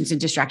temptations and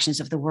distractions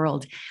of the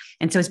world.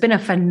 And so it's been a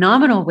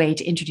phenomenal way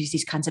to introduce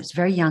these concepts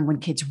very young when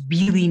kids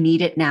really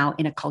need it now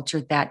in a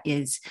culture that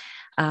is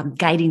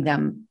guiding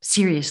them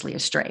seriously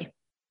astray.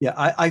 Yeah,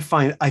 I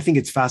think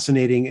it's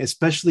fascinating,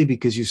 especially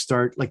because you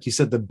start, like you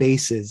said, the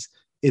basis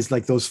is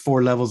like those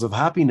 4 levels of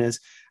happiness.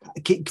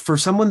 For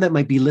someone that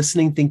might be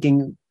listening,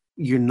 thinking,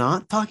 you're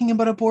not talking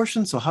about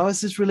abortion, so how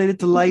is this related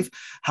to life?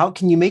 How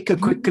can you make a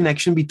quick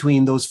connection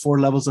between those 4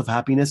 levels of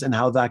happiness and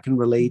how that can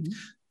relate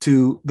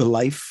to the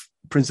life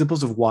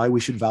principles of why we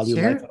should value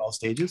life at all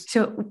stages?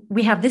 So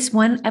we have this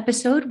one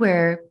episode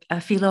where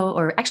Philo,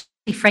 or actually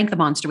Frank the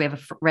monster, we have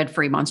a red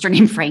furry monster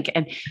named Frank,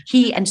 and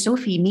he and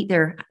Sophie meet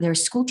their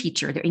school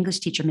teacher, their English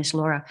teacher, Miss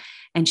Laura,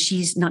 and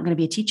she's not going to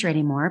be a teacher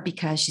anymore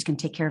because she's going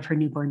to take care of her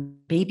newborn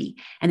baby.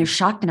 And they're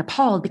shocked and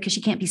appalled because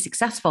she can't be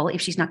successful if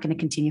she's not going to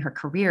continue her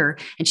career.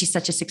 And she's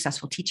such a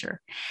successful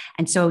teacher.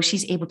 And so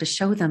she's able to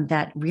show them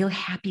that real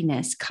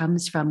happiness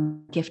comes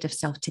from gift of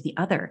self to the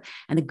other.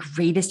 And the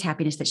greatest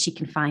happiness that she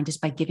can find is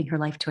by giving her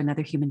life to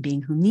another human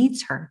being who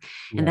needs her.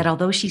 Yeah. And that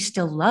although she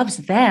still loves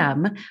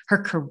them, her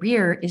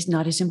career is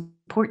not as important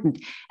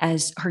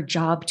as her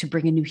job to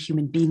bring a new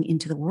human being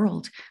into the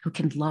world who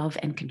can love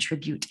and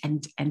contribute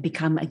and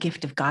become a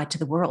gift of God to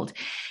the world.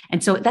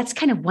 And so that's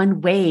kind of one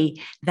way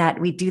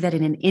that we do that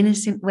in an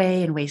innocent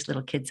way, in ways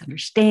little kids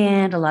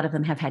understand. A lot of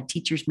them have had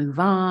teachers move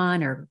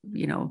on or,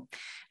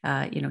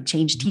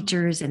 change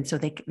teachers. And so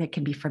they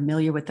can be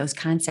familiar with those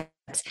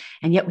concepts.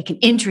 And yet we can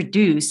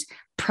introduce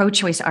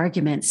pro-choice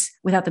arguments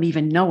without them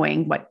even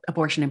knowing what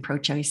abortion and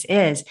pro-choice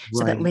is.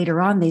 So that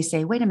later on they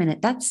say, wait a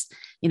minute, that's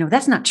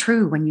not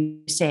true when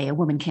you say a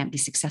woman can't be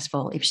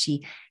successful if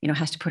she,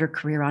 has to put her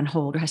career on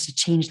hold or has to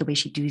change the way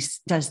she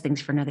does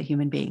things for another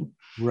human being.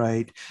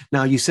 Right.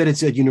 Now, you said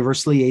it's a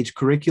universally aged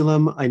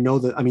curriculum. I know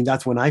that,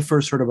 that's when I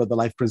first heard about the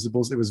life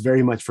principles. It was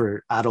very much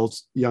for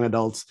adults, young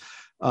adults.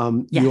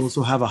 Yes. You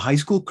also have a high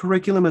school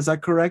curriculum. Is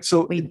that correct?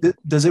 So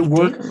does it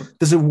work?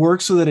 Does it work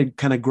so that it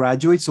kind of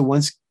graduates? So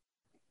once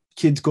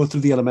kids go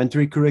through the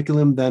elementary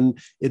curriculum, then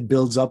it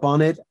builds up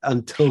on it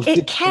until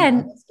it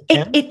can,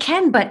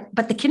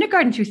 but the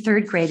kindergarten through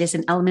 3rd grade is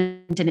an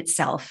element in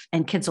itself,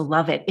 and kids will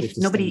love it.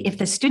 If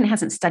the student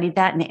hasn't studied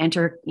that and they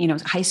enter,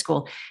 high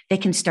school, they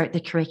can start the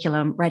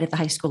curriculum right at the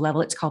high school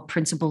level. It's called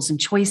Principles and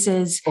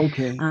Choices.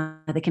 Okay.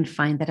 They can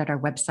find that at our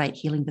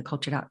website,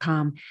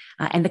 healingtheculture.com.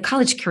 And the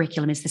college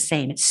curriculum is the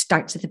same. It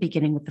starts at the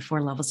beginning with the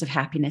 4 levels of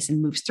happiness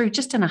and moves through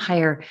just on a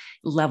higher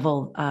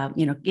level,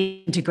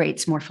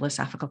 integrates more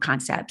philosophical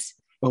concepts.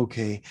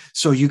 Okay.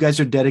 So you guys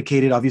are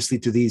dedicated obviously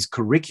to these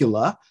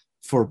curricula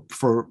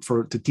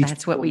to teach.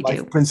 That's what we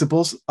do.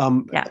 Principles.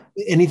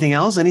 Anything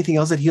else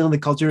that Healing the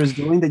Culture is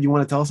doing that you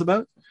want to tell us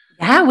about?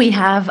 Yeah, we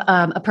have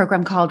a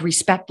program called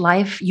Respect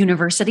Life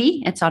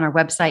University. It's on our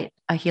website,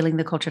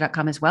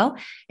 healingtheculture.com as well.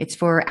 It's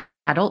for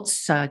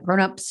adults,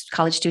 grown-ups,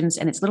 college students,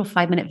 and it's little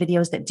 5-minute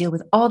videos that deal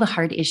with all the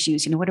hard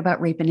issues. What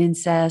about rape and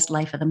incest,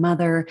 life of the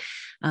mother,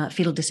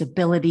 fetal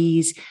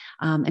disabilities?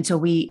 And so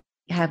we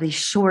have these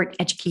short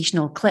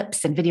educational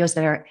clips and videos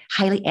that are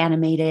highly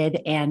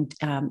animated and,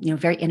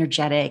 very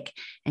energetic,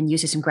 and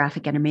uses some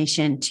graphic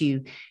animation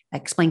to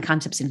explain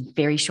concepts in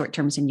very short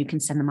terms. And you can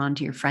send them on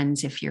to your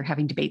friends if you're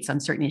having debates on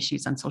certain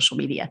issues on social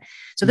media.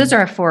 So those are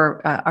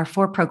our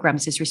four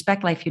programs: is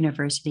Respect Life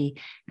University.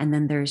 And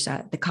then there's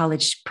the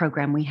college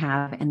program we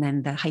have, and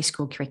then the high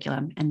school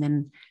curriculum, and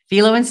then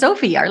Philo and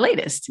Sophie, our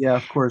latest. Yeah,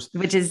 of course.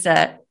 Which is,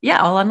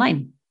 all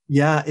online.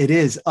 Yeah, it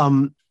is.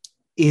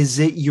 Is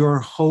it your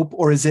hope,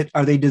 or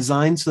are they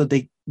designed so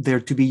that they're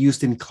to be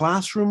used in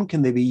classroom?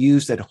 Can they be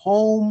used at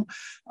home?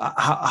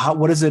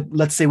 What is it?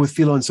 Let's say with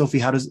Philo and Sophie,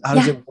 how does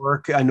it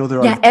work? I know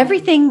there are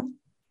everything.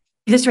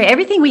 That's right.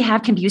 Everything we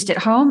have can be used at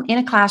home, in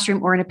a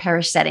classroom, or in a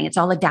parish setting. It's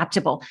all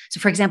adaptable. So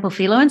for example,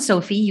 Philo and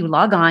Sophie, you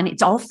log on,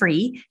 it's all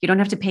free. You don't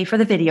have to pay for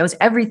the videos.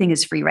 Everything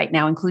is free right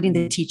now, including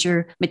the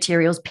teacher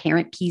materials,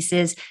 parent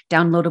pieces,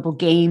 downloadable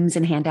games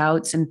and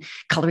handouts and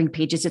coloring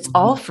pages. It's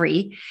all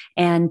free.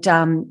 And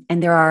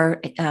there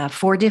are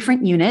 3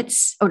 different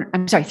units,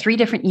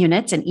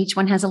 and each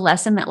one has a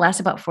lesson that lasts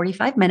about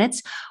 45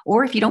 minutes.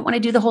 Or if you don't want to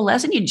do the whole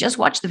lesson, you just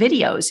watch the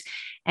videos.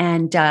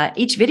 And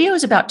each video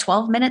is about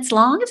 12 minutes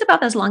long. It's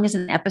about as long as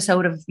an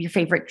episode of your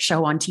favorite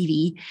show on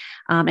TV.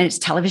 And it's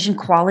television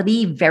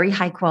quality, very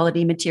high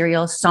quality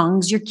material,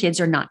 songs your kids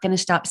are not going to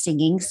stop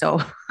singing. So,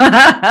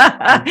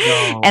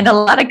 and a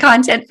lot of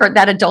content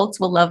that adults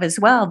will love as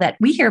well, that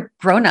we hear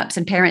grownups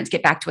and parents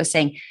get back to us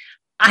saying,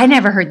 I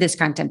never heard this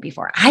content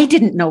before. I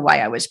didn't know why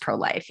I was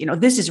pro-life.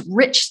 This is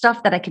rich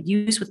stuff that I could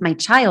use with my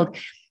child.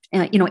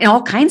 In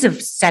all kinds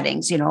of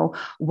settings,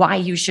 why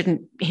you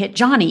shouldn't hit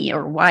Johnny,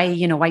 or why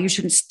you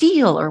shouldn't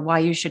steal, or why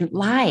you shouldn't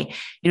lie.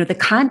 The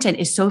content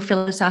is so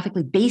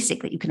philosophically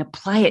basic that you can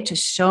apply it to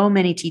so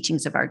many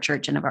teachings of our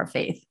church and of our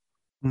faith.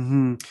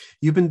 Mm-hmm.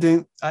 You've been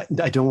doing,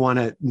 I don't want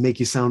to make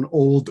you sound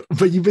old,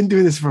 but you've been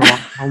doing this for a long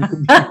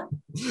time.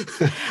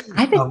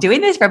 I've been doing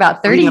this for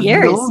about 30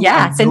 years.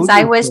 Since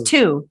I was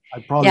 2.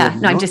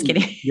 I'm just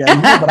kidding.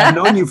 But I've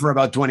known you for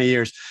about 20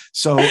 years.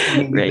 So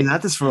you've been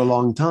at this for a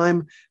long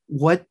time.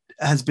 What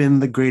has been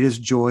the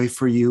greatest joy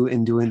for you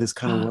in doing this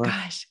kind of work?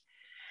 Gosh.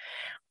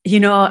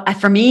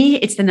 For me,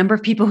 it's the number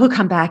of people who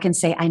come back and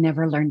say, I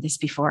never learned this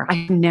before.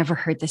 I've never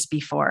heard this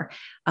before.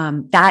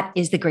 That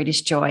is the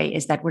greatest joy,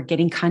 is that we're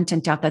getting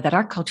content out there that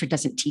our culture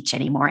doesn't teach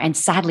anymore and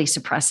sadly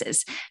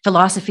suppresses.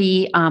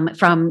 Philosophy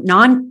from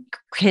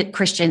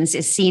non-Christians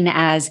is seen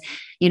as,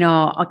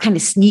 kind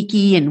of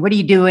sneaky and what are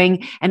you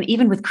doing? And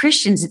even with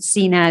Christians, it's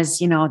seen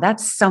as,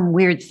 that's some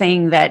weird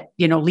thing that,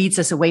 leads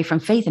us away from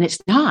faith. And it's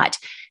not.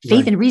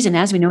 Faith and reason,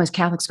 as we know, as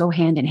Catholics, go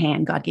hand in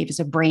hand. God gave us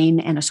a brain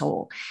and a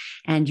soul.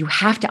 And you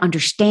have to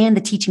understand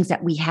the teachings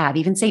that we have.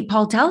 Even St.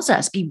 Paul tells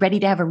us, be ready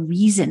to have a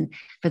reason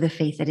for the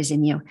faith that is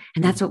in you.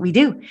 And that's what we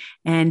do.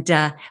 And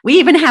we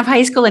even have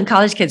high school and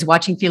college kids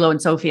watching Philo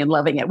and Sophie and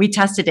loving it. We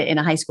tested it in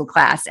a high school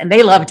class and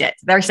they loved it.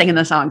 They're singing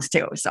the songs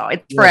too. So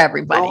it's for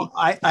everybody. Well,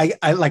 I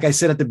like I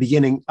said at the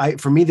beginning,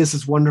 for me, this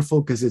is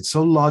wonderful because it's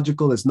so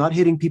logical. It's not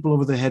hitting people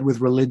over the head with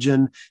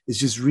religion. It's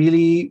just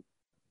really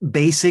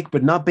basic,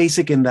 but not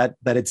basic in that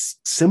it's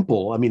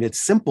simple. I mean, it's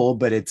simple,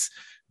 but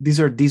these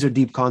are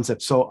deep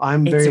concepts. So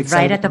I'm very excited. It's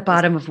right at the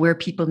bottom of where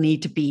people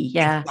need to be.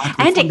 Yeah.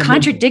 Exactly. And it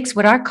contradicts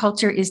what our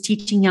culture is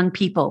teaching young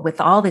people with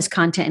all this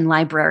content in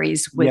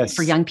libraries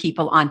for young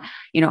people on,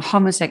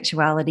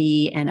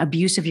 homosexuality and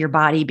abuse of your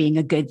body being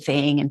a good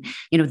thing. And,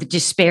 the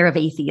despair of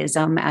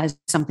atheism as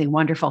something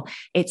wonderful.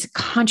 It's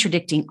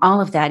contradicting all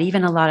of that.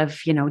 Even a lot of,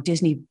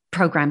 Disney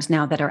programs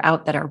now that are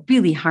out that are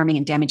really harming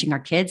and damaging our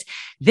kids.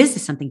 This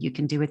is something you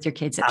can do with your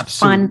kids. It's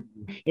fun.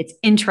 It's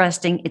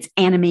interesting. It's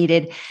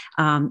animated.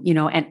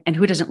 And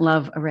who doesn't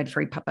love a red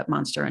furry puppet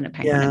monster and a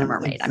penguin and a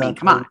mermaid? Exactly. I mean,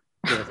 come on.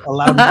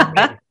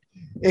 Yes.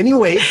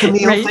 Anyway,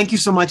 Camille, thank you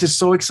so much. It's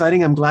so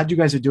exciting. I'm glad you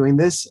guys are doing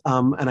this.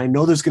 And I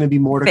know there's going to be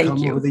more to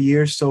come over the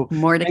years. So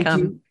more to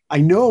come. I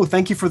know.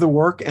 Thank you for the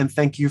work. And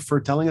thank you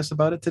for telling us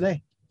about it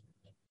today.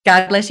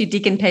 God bless you,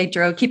 Deacon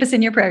Pedro. Keep us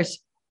in your prayers.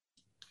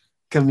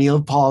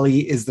 Camille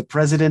Pawley is the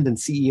president and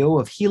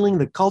CEO of Healing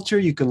the Culture.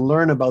 You can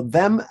learn about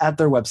them at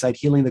their website,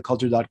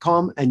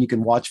 healingtheculture.com, and you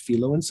can watch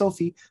Philo and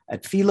Sophie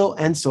at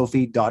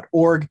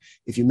philoandsophie.org.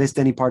 If you missed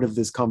any part of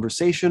this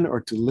conversation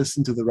or to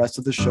listen to the rest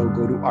of the show,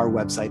 go to our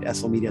website,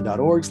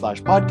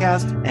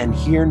 slmedia.org/podcast. And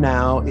here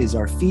now is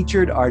our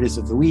featured artist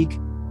of the week,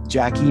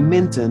 Jackie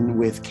Minton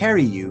with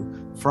Carry You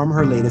from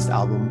her latest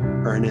album,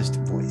 Earnest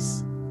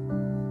Voice.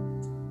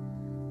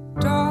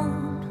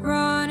 Don't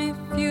run if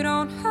you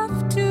don't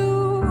have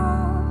to.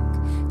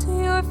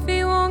 Your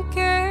feet won't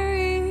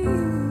carry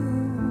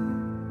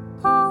you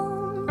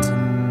home to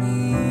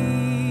me.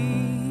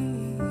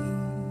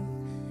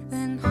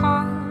 Then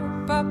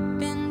hop up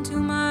into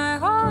my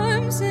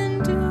arms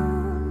and do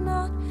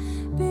not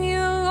be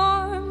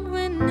alarmed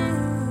when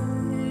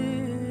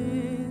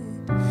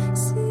it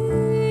seems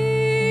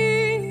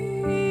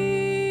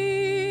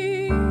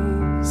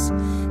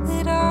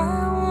that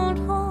I won't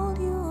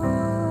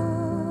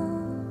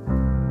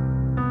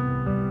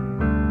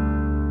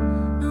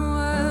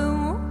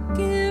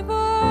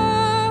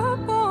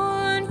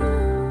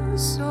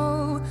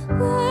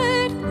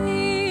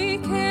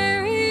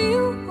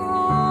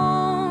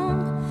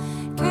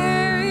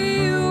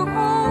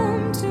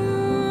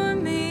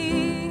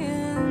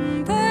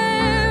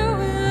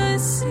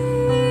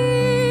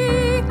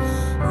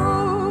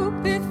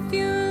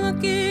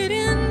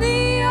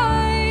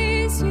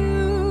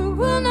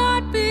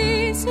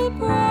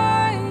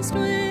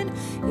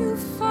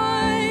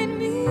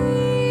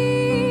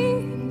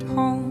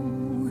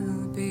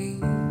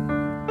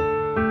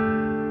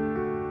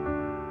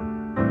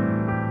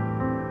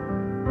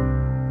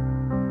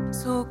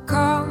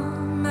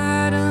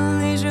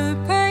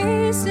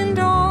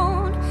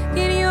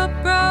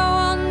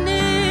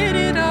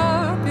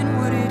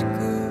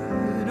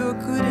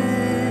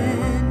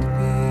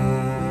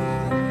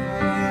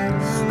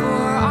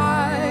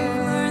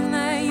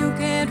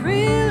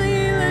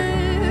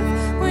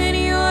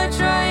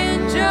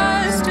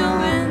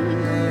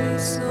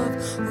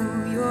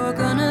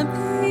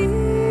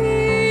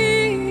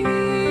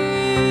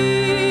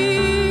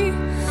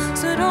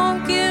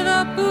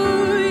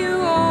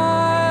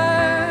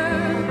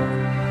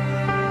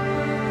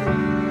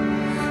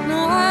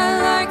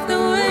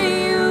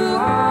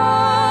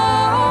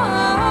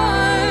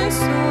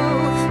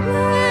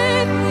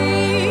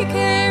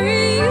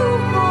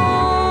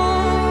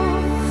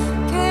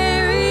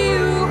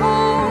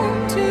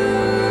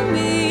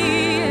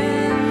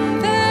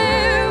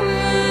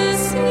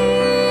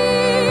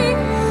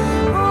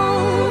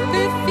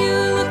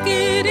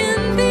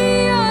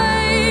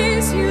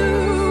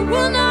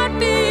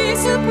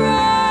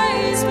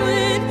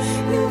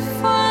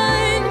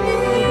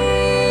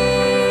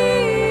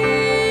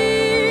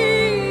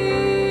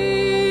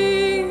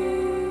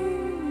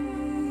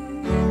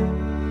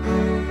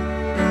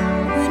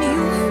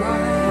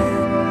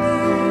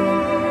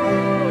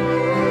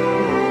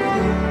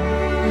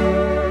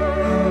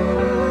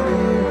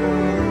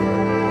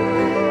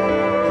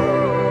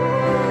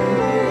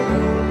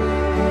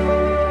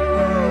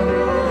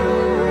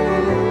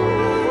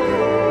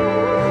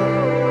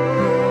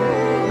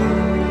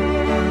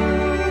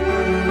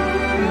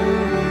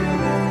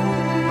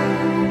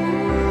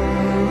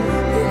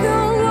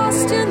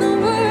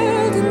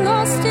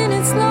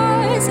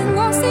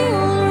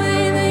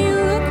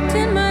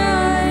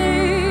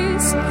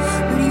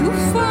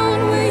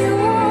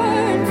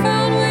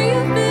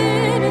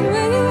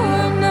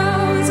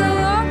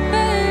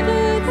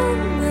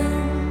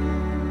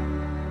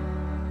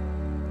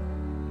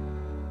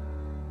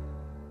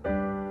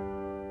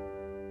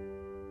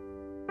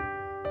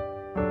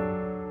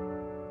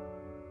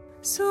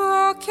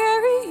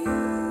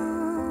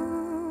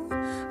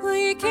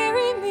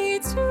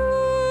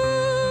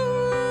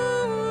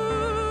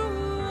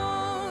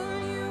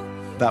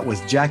That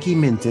was Jackie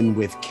Minton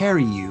with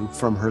Carry You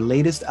from her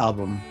latest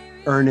album,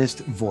 Earnest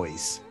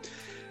Voice.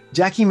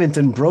 Jackie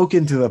Minton broke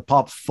into the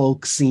pop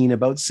folk scene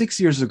about 6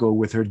 years ago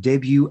with her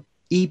debut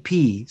EP,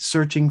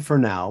 Searching for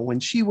Now,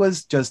 when she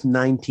was just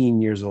 19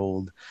 years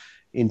old.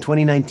 In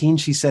 2019,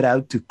 she set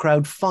out to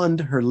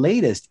crowdfund her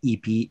latest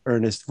EP,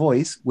 Earnest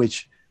Voice,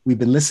 which we've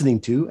been listening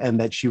to and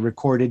that she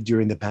recorded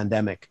during the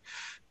pandemic.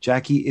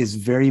 Jackie is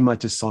very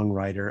much a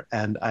songwriter,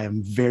 and I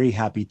am very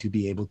happy to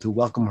be able to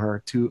welcome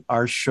her to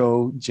our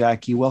show.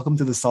 Jackie, welcome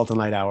to the Salt and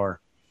Light Hour.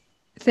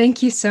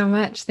 Thank you so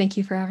much. Thank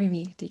you for having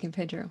me, Deacon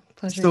Pedro.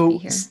 Pleasure to be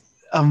here.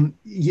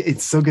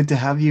 It's so good to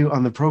have you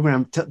on the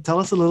program. Tell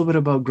us a little bit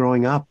about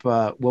growing up.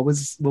 What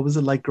was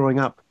it like growing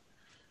up?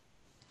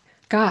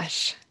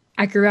 Gosh,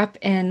 I grew up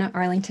in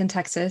Arlington,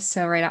 Texas,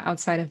 so right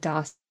outside of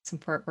Dallas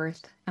and Fort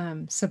Worth.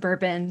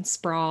 Suburban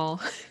sprawl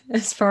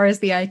as far as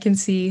the eye can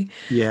see.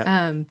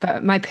 Yeah.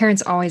 But my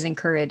parents always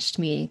encouraged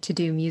me to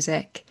do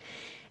music,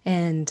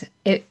 and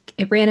it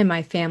ran in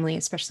my family,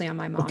 especially on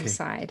my mom's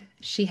side.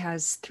 She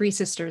has 3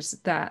 sisters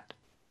that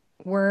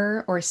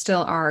were or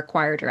still are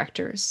choir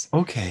directors.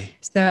 Okay.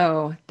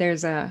 So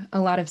there's a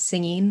lot of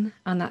singing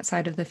on that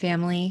side of the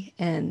family,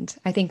 and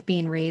I think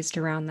being raised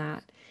around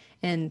that.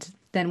 And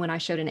then when I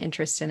showed an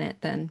interest in it,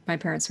 then my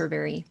parents were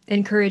very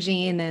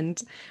encouraging,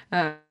 and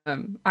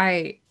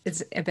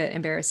it's a bit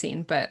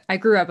embarrassing, but I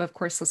grew up, of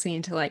course,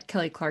 listening to like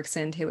Kelly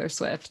Clarkson, Taylor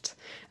Swift,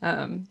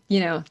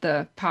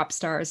 the pop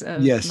stars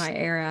of my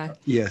era.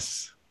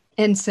 Yes.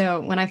 And so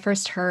when I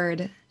first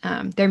heard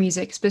their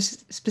music,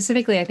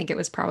 specifically, I think it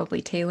was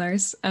probably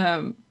Taylor's,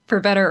 for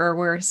better or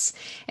worse,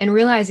 and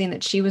realizing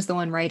that she was the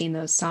one writing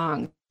those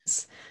songs,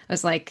 I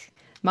was like,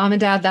 Mom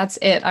and Dad, that's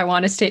it. I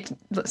want to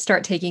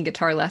start taking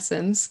guitar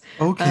lessons.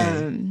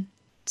 Okay.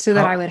 So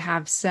that I would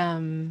have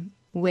some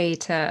way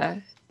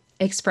to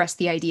express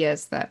the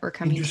ideas that were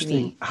coming to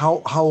me.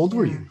 How old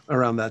were you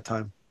around that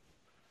time?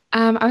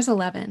 I was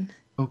 11.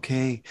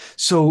 Okay.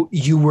 So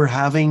you were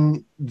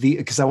having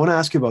because I want to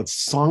ask you about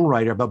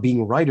about being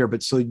a writer,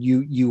 but so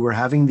you were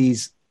having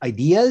these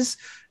ideas,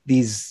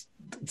 these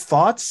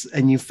thoughts,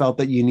 and you felt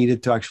that you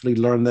needed to actually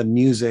learn the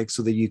music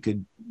so that you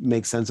could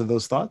make sense of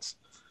those thoughts?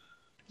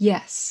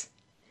 Yes.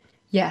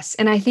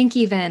 And I think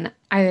even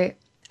I'd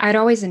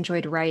always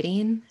enjoyed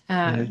writing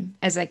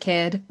as a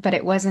kid, but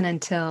it wasn't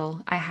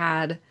until I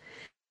had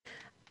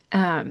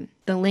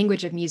the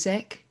language of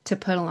music to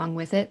put along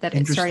with it that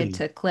it started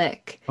to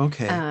click.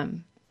 Okay.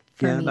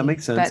 For me. That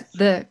makes sense.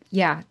 But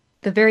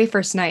the very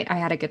first night I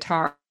had a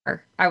guitar,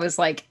 I was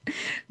like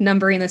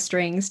numbering the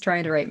strings,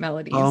 trying to write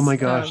melodies. Oh my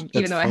gosh.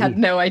 Even though I had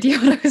no idea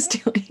what I was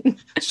doing.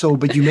 So,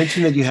 but you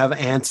mentioned that you have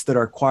aunts that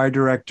are choir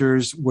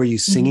directors. Were you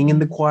singing in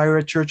the choir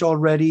at church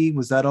already?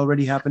 Was that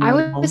already happening?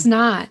 I was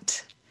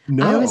not.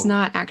 No. I was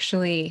not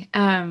actually.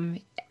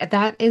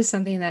 That is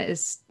something that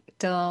is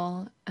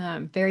still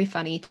very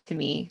funny to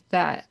me,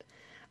 that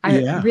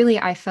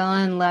I fell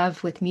in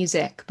love with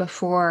music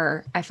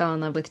before I fell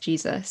in love with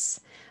Jesus.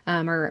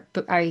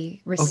 But I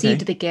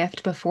received the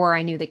gift before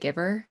I knew the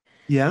giver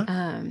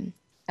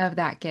of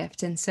that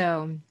gift. And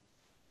so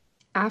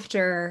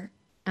after,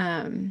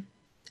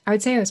 I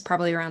would say I was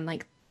probably around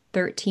like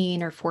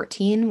 13 or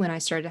 14 when I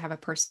started to have a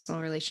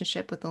personal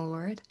relationship with the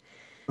Lord.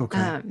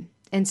 Okay.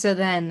 And so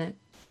then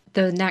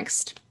the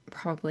next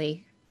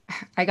probably,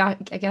 I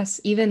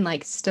guess even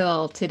like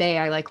still today,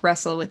 I like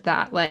wrestle with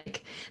that,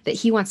 like that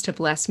he wants to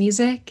bless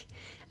music.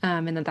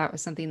 And that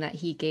was something that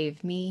he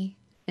gave me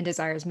and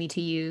desires me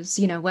to use,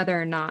 whether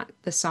or not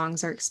the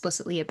songs are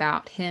explicitly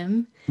about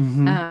him,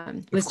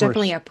 was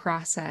definitely a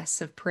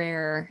process of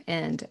prayer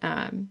and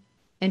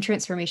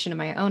transformation in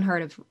my own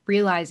heart of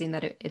realizing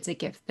that it's a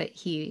gift that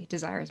he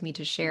desires me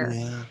to share.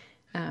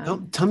 Yeah.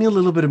 Tell me a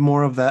little bit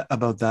more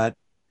about that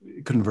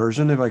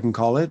conversion, if I can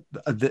call it.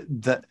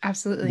 That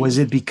absolutely. Was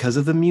it because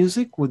of the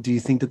music? Do you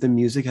think that the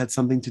music had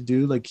something to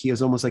do? Like he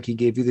was almost like he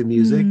gave you the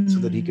music so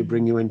that he could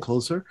bring you in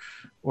closer,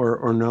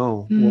 or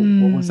no?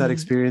 What was that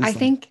experience? I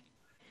think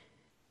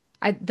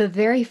the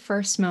very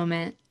first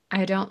moment,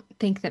 I don't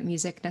think that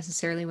music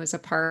necessarily was a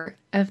part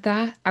of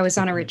that. I was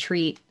on a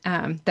retreat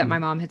that my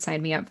mom had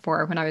signed me up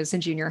for when I was in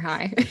junior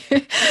high,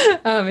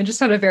 and just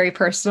had a very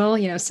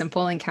personal,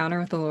 simple encounter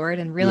with the Lord,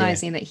 and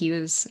realizing that he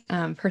was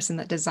a person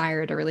that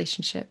desired a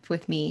relationship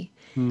with me,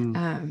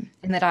 and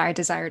that I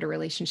desired a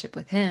relationship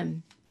with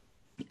him.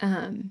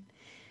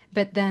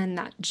 But then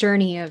that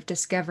journey of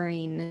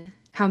discovering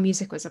how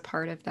music was a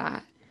part of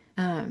that,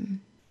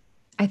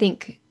 I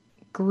think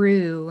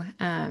grew,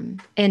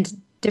 and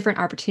different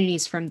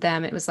opportunities from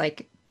them. It was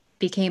like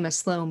became a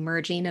slow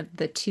merging of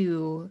the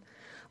two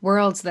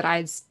worlds that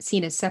I'd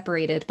seen as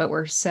separated, but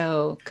were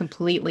so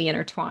completely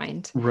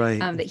intertwined. Right.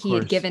 That he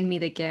had given me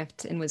the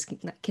gift and was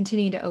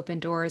continuing to open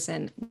doors.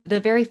 And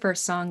the very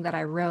first song that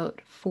I wrote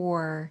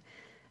for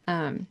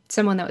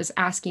someone that was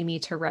asking me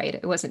to write,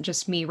 it wasn't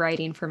just me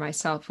writing for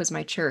myself, was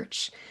my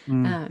church,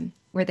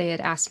 where they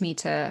had asked me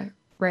to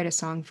write a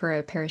song for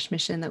a parish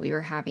mission that we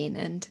were having.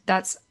 And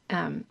that's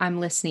I'm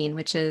Listening,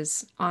 which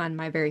is on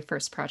my very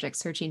first project,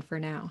 Searching for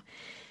Now.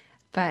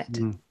 But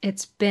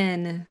it's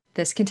been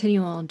this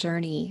continual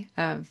journey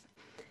of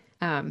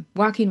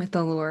walking with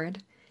the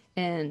Lord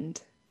and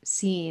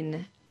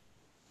seeing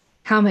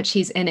how much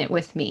he's in it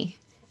with me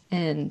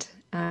and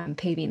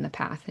paving the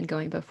path and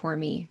going before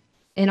me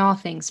in all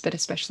things, but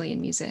especially in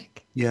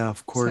music. Yeah,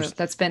 of course. So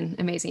that's been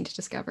amazing to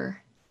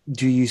discover.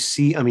 Do you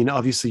see, I mean,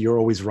 obviously you're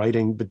always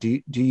writing, but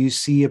do you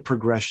see a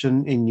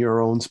progression in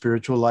your own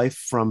spiritual life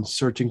from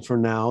searching for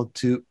now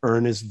to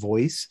earnest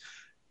voice?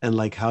 And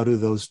like, how do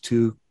those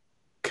two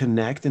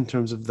connect in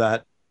terms of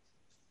that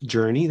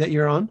journey that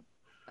you're on?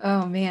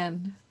 Oh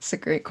man, that's a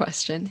great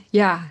question.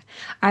 Yeah.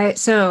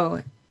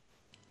 So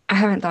I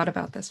haven't thought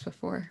about this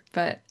before,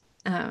 but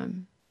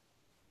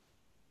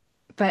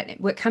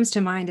what comes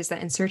to mind is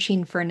that in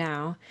Searching for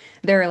Now,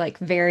 there are like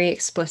very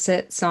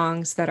explicit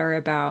songs that are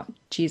about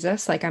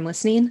Jesus, like I'm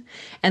Listening.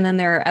 And then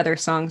there are other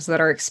songs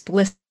that are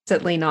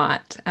explicitly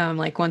not,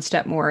 like One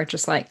Step More,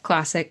 just like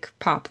classic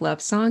pop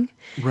love song.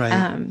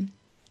 Right.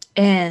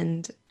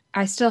 And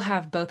I still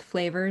have both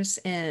flavors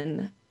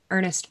in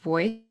earnest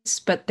voice,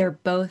 but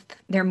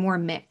they're more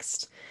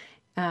mixed.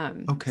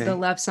 Okay. The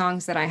love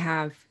songs that I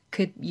have,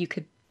 you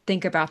could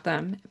think about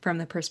them from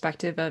the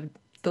perspective of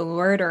the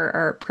Lord or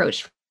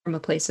approached from a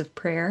place of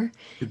prayer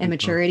and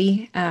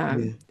maturity.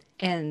 And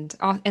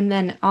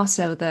then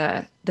also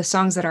the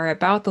songs that are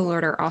about the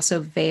Lord are also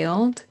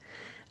veiled,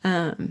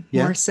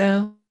 more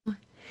so.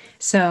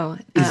 So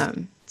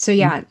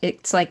yeah,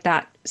 it's like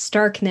that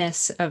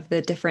starkness of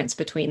the difference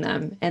between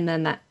them, and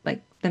then that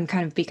like them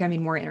kind of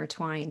becoming more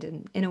intertwined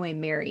and in a way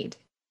married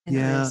in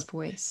earnest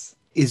voice.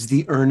 Is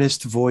the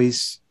earnest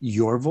voice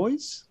your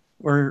voice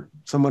or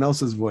someone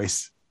else's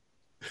voice?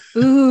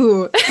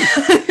 Ooh.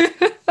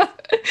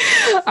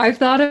 I've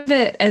thought of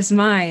it as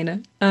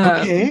mine.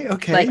 Okay.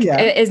 Like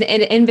as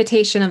an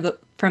invitation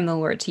from the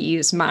Lord to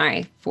use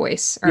my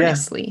voice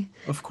earnestly.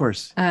 Yeah, of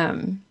course.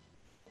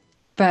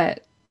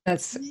 But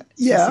that's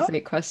a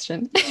great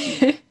question.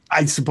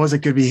 I suppose it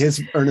could be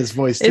his earnest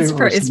voice too.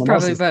 It's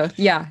probably both.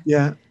 Yeah.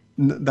 Yeah.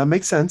 That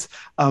makes sense.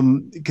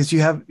 Because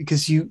you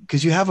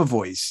have a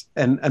voice,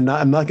 and I'm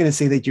not going to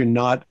say that you're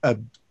not a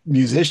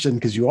musician,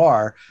 because you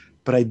are,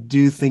 but I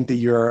do think that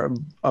you're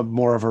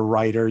more of a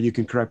writer. You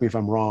can correct me if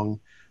I'm wrong.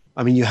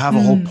 I mean, you have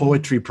a whole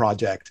poetry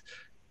project,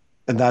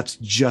 and that's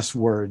just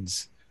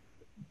words.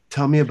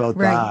 Tell me about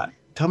that.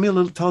 Tell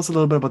us a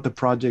little bit about the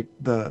project,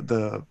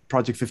 the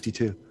Project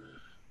 52.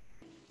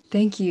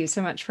 Thank you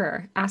so much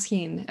for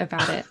asking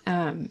about it.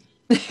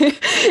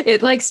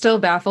 It like still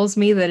baffles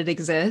me that it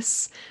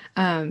exists,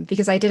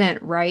 because I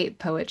didn't write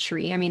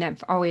poetry. I mean,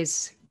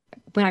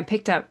 when I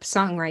picked up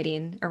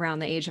songwriting around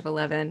the age of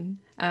 11,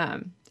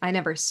 I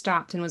never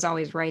stopped and was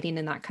always writing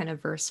in that kind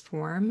of verse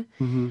form.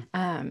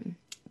 Mm-hmm.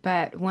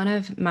 But one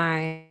of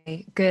my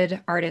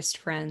good artist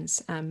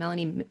friends,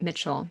 Melanie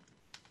Mitchell,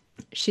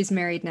 she's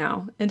married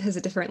now and has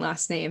a different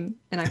last name.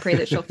 And I pray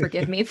that she'll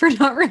forgive me for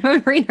not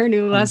remembering her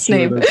new last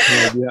name.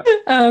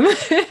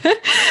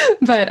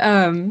 But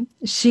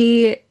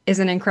she is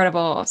an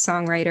incredible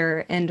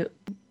songwriter. And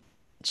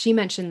she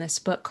mentioned this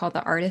book called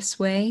The Artist's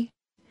Way.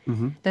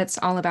 Mm-hmm. That's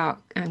all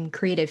about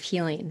creative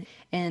healing.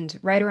 And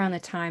right around the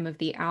time of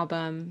the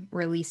album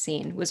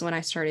releasing was when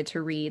I started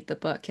to read the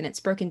book. And it's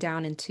broken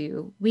down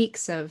into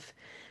weeks of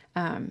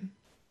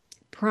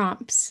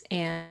prompts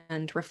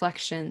and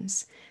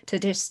reflections to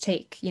just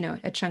take,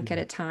 a chunk at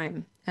a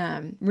time,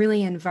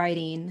 really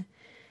inviting.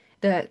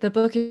 The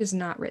book is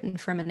not written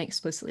from an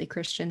explicitly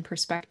Christian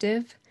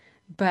perspective,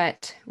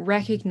 but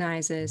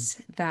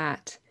recognizes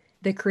that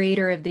the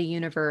creator of the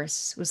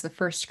universe was the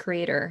first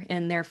creator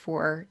and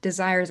therefore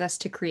desires us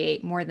to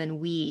create more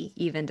than we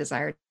even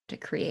desire to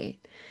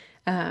create.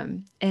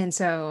 And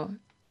so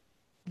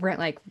we're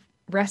like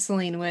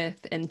wrestling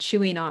with and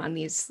chewing on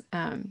these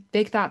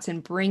big thoughts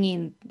and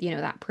bringing,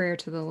 that prayer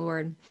to the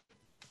Lord,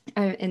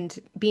 and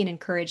being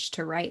encouraged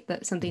to write.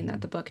 That something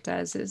that the book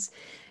does is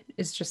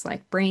just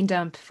like brain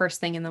dump first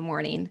thing in the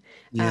morning,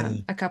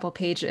 a couple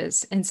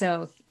pages. And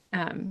so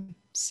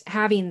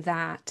having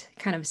that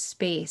kind of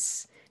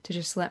space to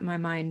just let my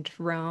mind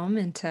roam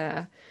and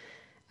to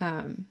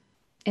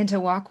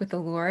walk with the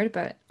Lord,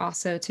 but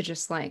also to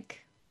just like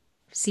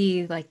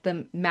see like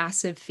the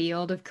massive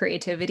field of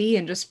creativity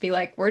and just be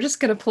like, we're just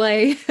going to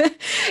play.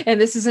 And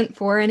this isn't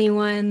for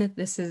anyone.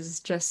 This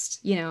is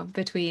just,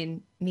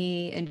 between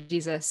me and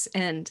Jesus.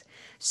 And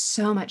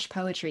so much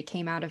poetry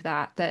came out of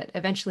that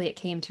eventually it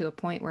came to a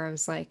point where I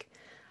was like,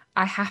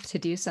 I have to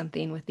do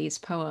something with these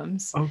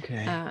poems.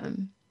 Okay.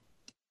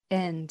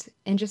 And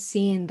just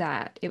seeing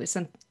that it was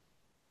some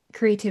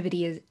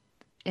creativity is,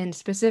 and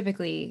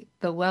specifically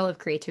the well of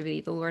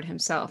creativity, the Lord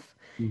himself.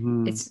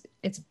 Mm-hmm.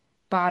 It's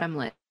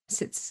bottomless.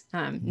 It's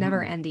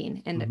never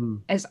ending.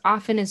 And as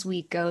often as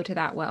we go to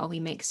that well, we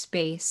make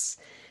space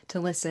to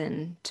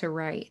listen, to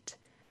write.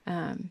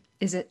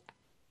 Is it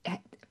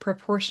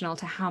proportional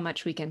to how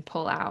much we can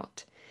pull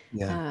out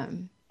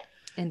and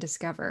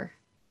discover?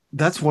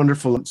 That's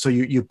wonderful. So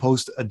you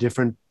post a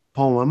different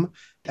poem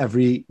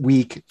every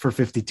week for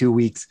 52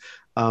 weeks,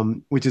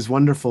 which is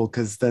wonderful,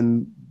 because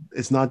then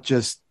it's not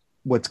just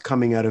what's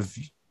coming out of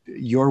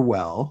your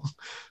well,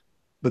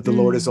 but the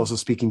Lord is also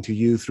speaking to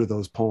you through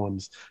those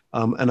poems.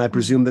 And I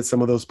presume that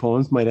some of those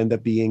poems might end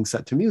up being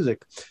set to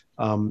music.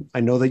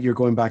 I know that you're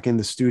going back in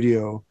the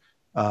studio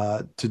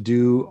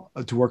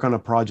to work on a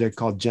project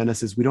called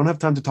Genesis. We don't have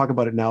time to talk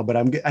about it now, but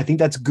I think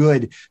that's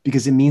good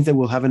because it means that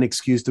we'll have an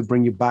excuse to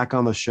bring you back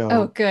on the show.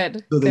 Oh,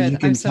 good. So that you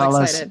can tell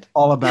us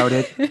all about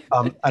it.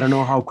 I don't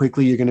know how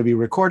quickly you're going to be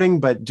recording,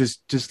 but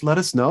just let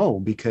us know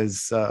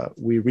because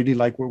we really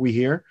like what we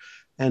hear.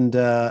 And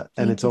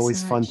it's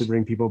always fun to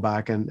bring people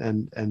back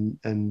and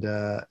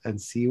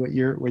see what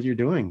you're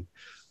doing.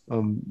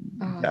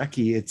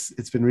 Jackie,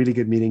 it's been really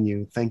good meeting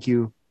you.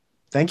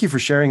 Thank you for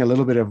sharing a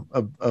little bit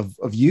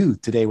of you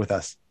today with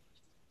us.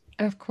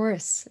 Of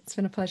course, it's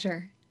been a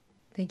pleasure.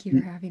 Thank you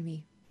for having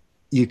me.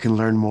 You can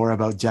learn more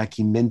about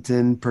Jackie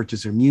Minton,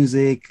 purchase her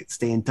music,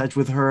 stay in touch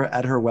with her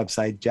at her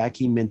website,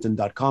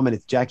 JackieMinton.com, and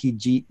it's Jackie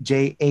Jackie,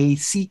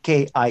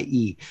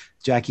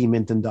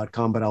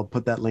 JackieMinton.com, but I'll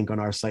put that link on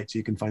our site so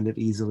you can find it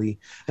easily.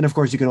 And of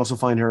course, you can also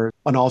find her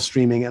on all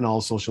streaming and all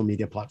social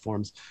media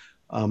platforms.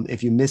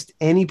 If you missed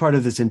any part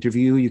of this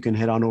interview, you can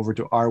head on over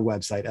to our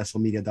website,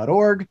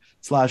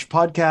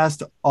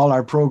 slmedia.org/podcast. All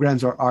our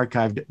programs are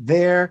archived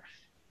there.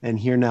 And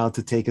here now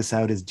to take us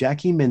out is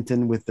Jackie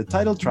Minton with the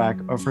title track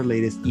of her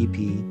latest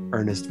EP,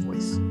 Earnest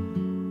Voice.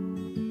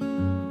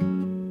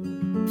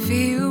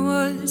 Fear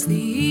was the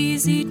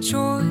easy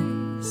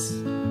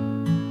choice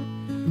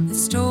that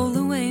stole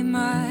away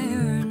my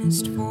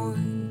earnest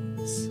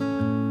voice,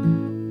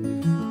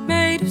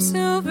 made of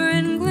silver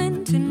and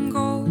glint and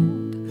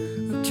gold,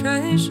 of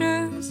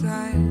treasures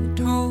I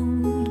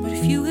told, but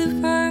few have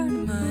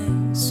heard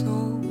my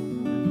soul.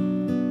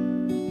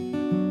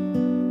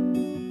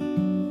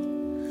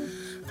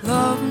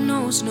 Love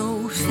knows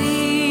no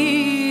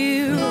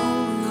fear,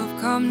 oh love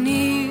come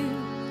near,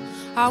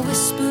 I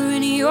whisper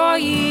in your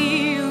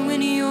ear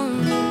when you're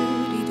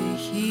ready to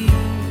hear.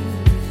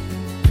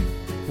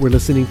 We're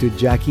listening to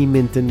Jackie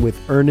Minton with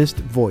Earnest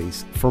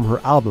Voice from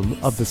her album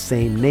of the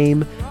same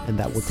name, and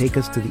that will take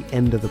us to the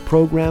end of the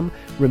program.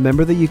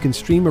 Remember that you can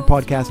stream or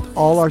podcast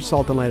all our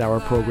Salt and Light Hour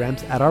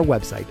programs at our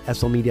website,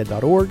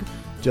 slmedia.org.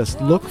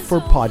 Just look for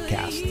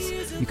podcasts.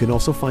 You can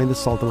also find the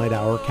Salt and Light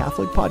Hour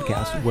Catholic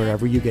podcast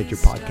wherever you get your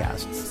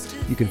podcasts.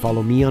 You can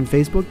follow me on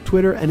Facebook,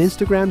 Twitter, and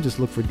Instagram. Just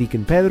look for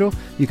Deacon Pedro.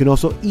 You can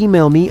also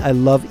email me. I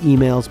love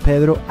emails.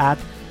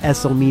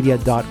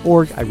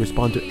 pedro@slmedia.org. I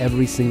respond to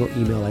every single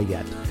email I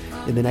get.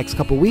 In the next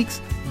couple weeks,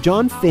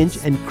 John Finch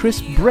and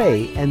Chris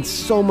Bray and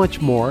so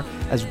much more,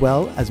 as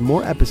well as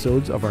more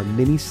episodes of our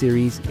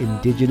mini-series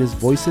Indigenous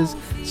Voices.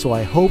 So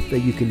I hope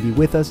that you can be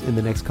with us in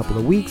the next couple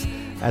of weeks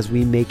as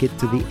we make it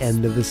to the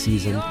end of the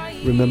season.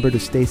 Remember to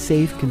stay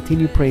safe,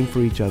 continue praying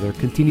for each other,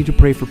 continue to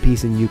pray for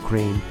peace in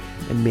Ukraine,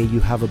 and may you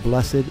have a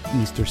blessed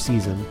Easter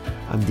season.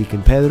 I'm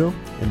Deacon Pedro,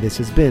 and this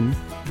has been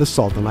the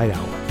Salt and Light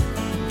Hour.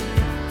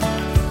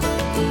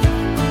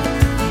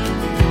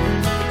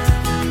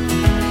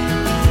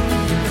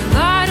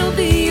 Light'll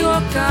be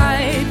your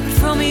guide, but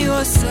from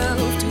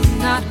yourself do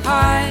not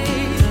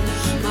hide.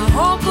 My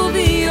hope will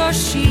be your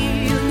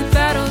shield, the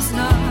battle's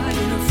not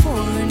in a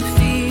foreign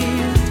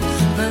field.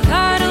 My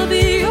light'll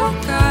be your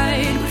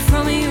guide, but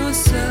from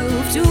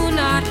yourself do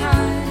not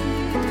hide.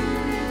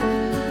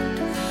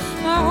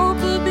 My hope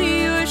will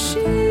be your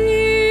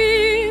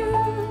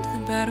shield, the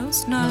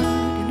battle's not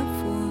in a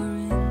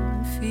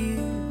foreign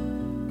field.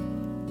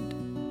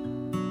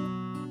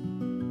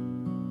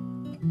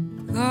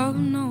 Love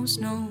knows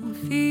no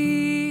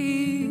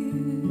fear,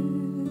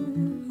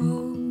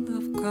 oh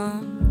love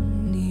come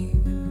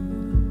near.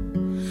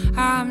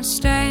 I'm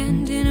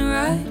standing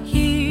right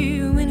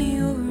here when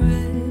you're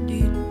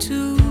ready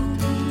to.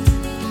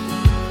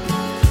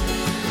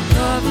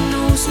 Love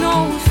knows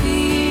no fear.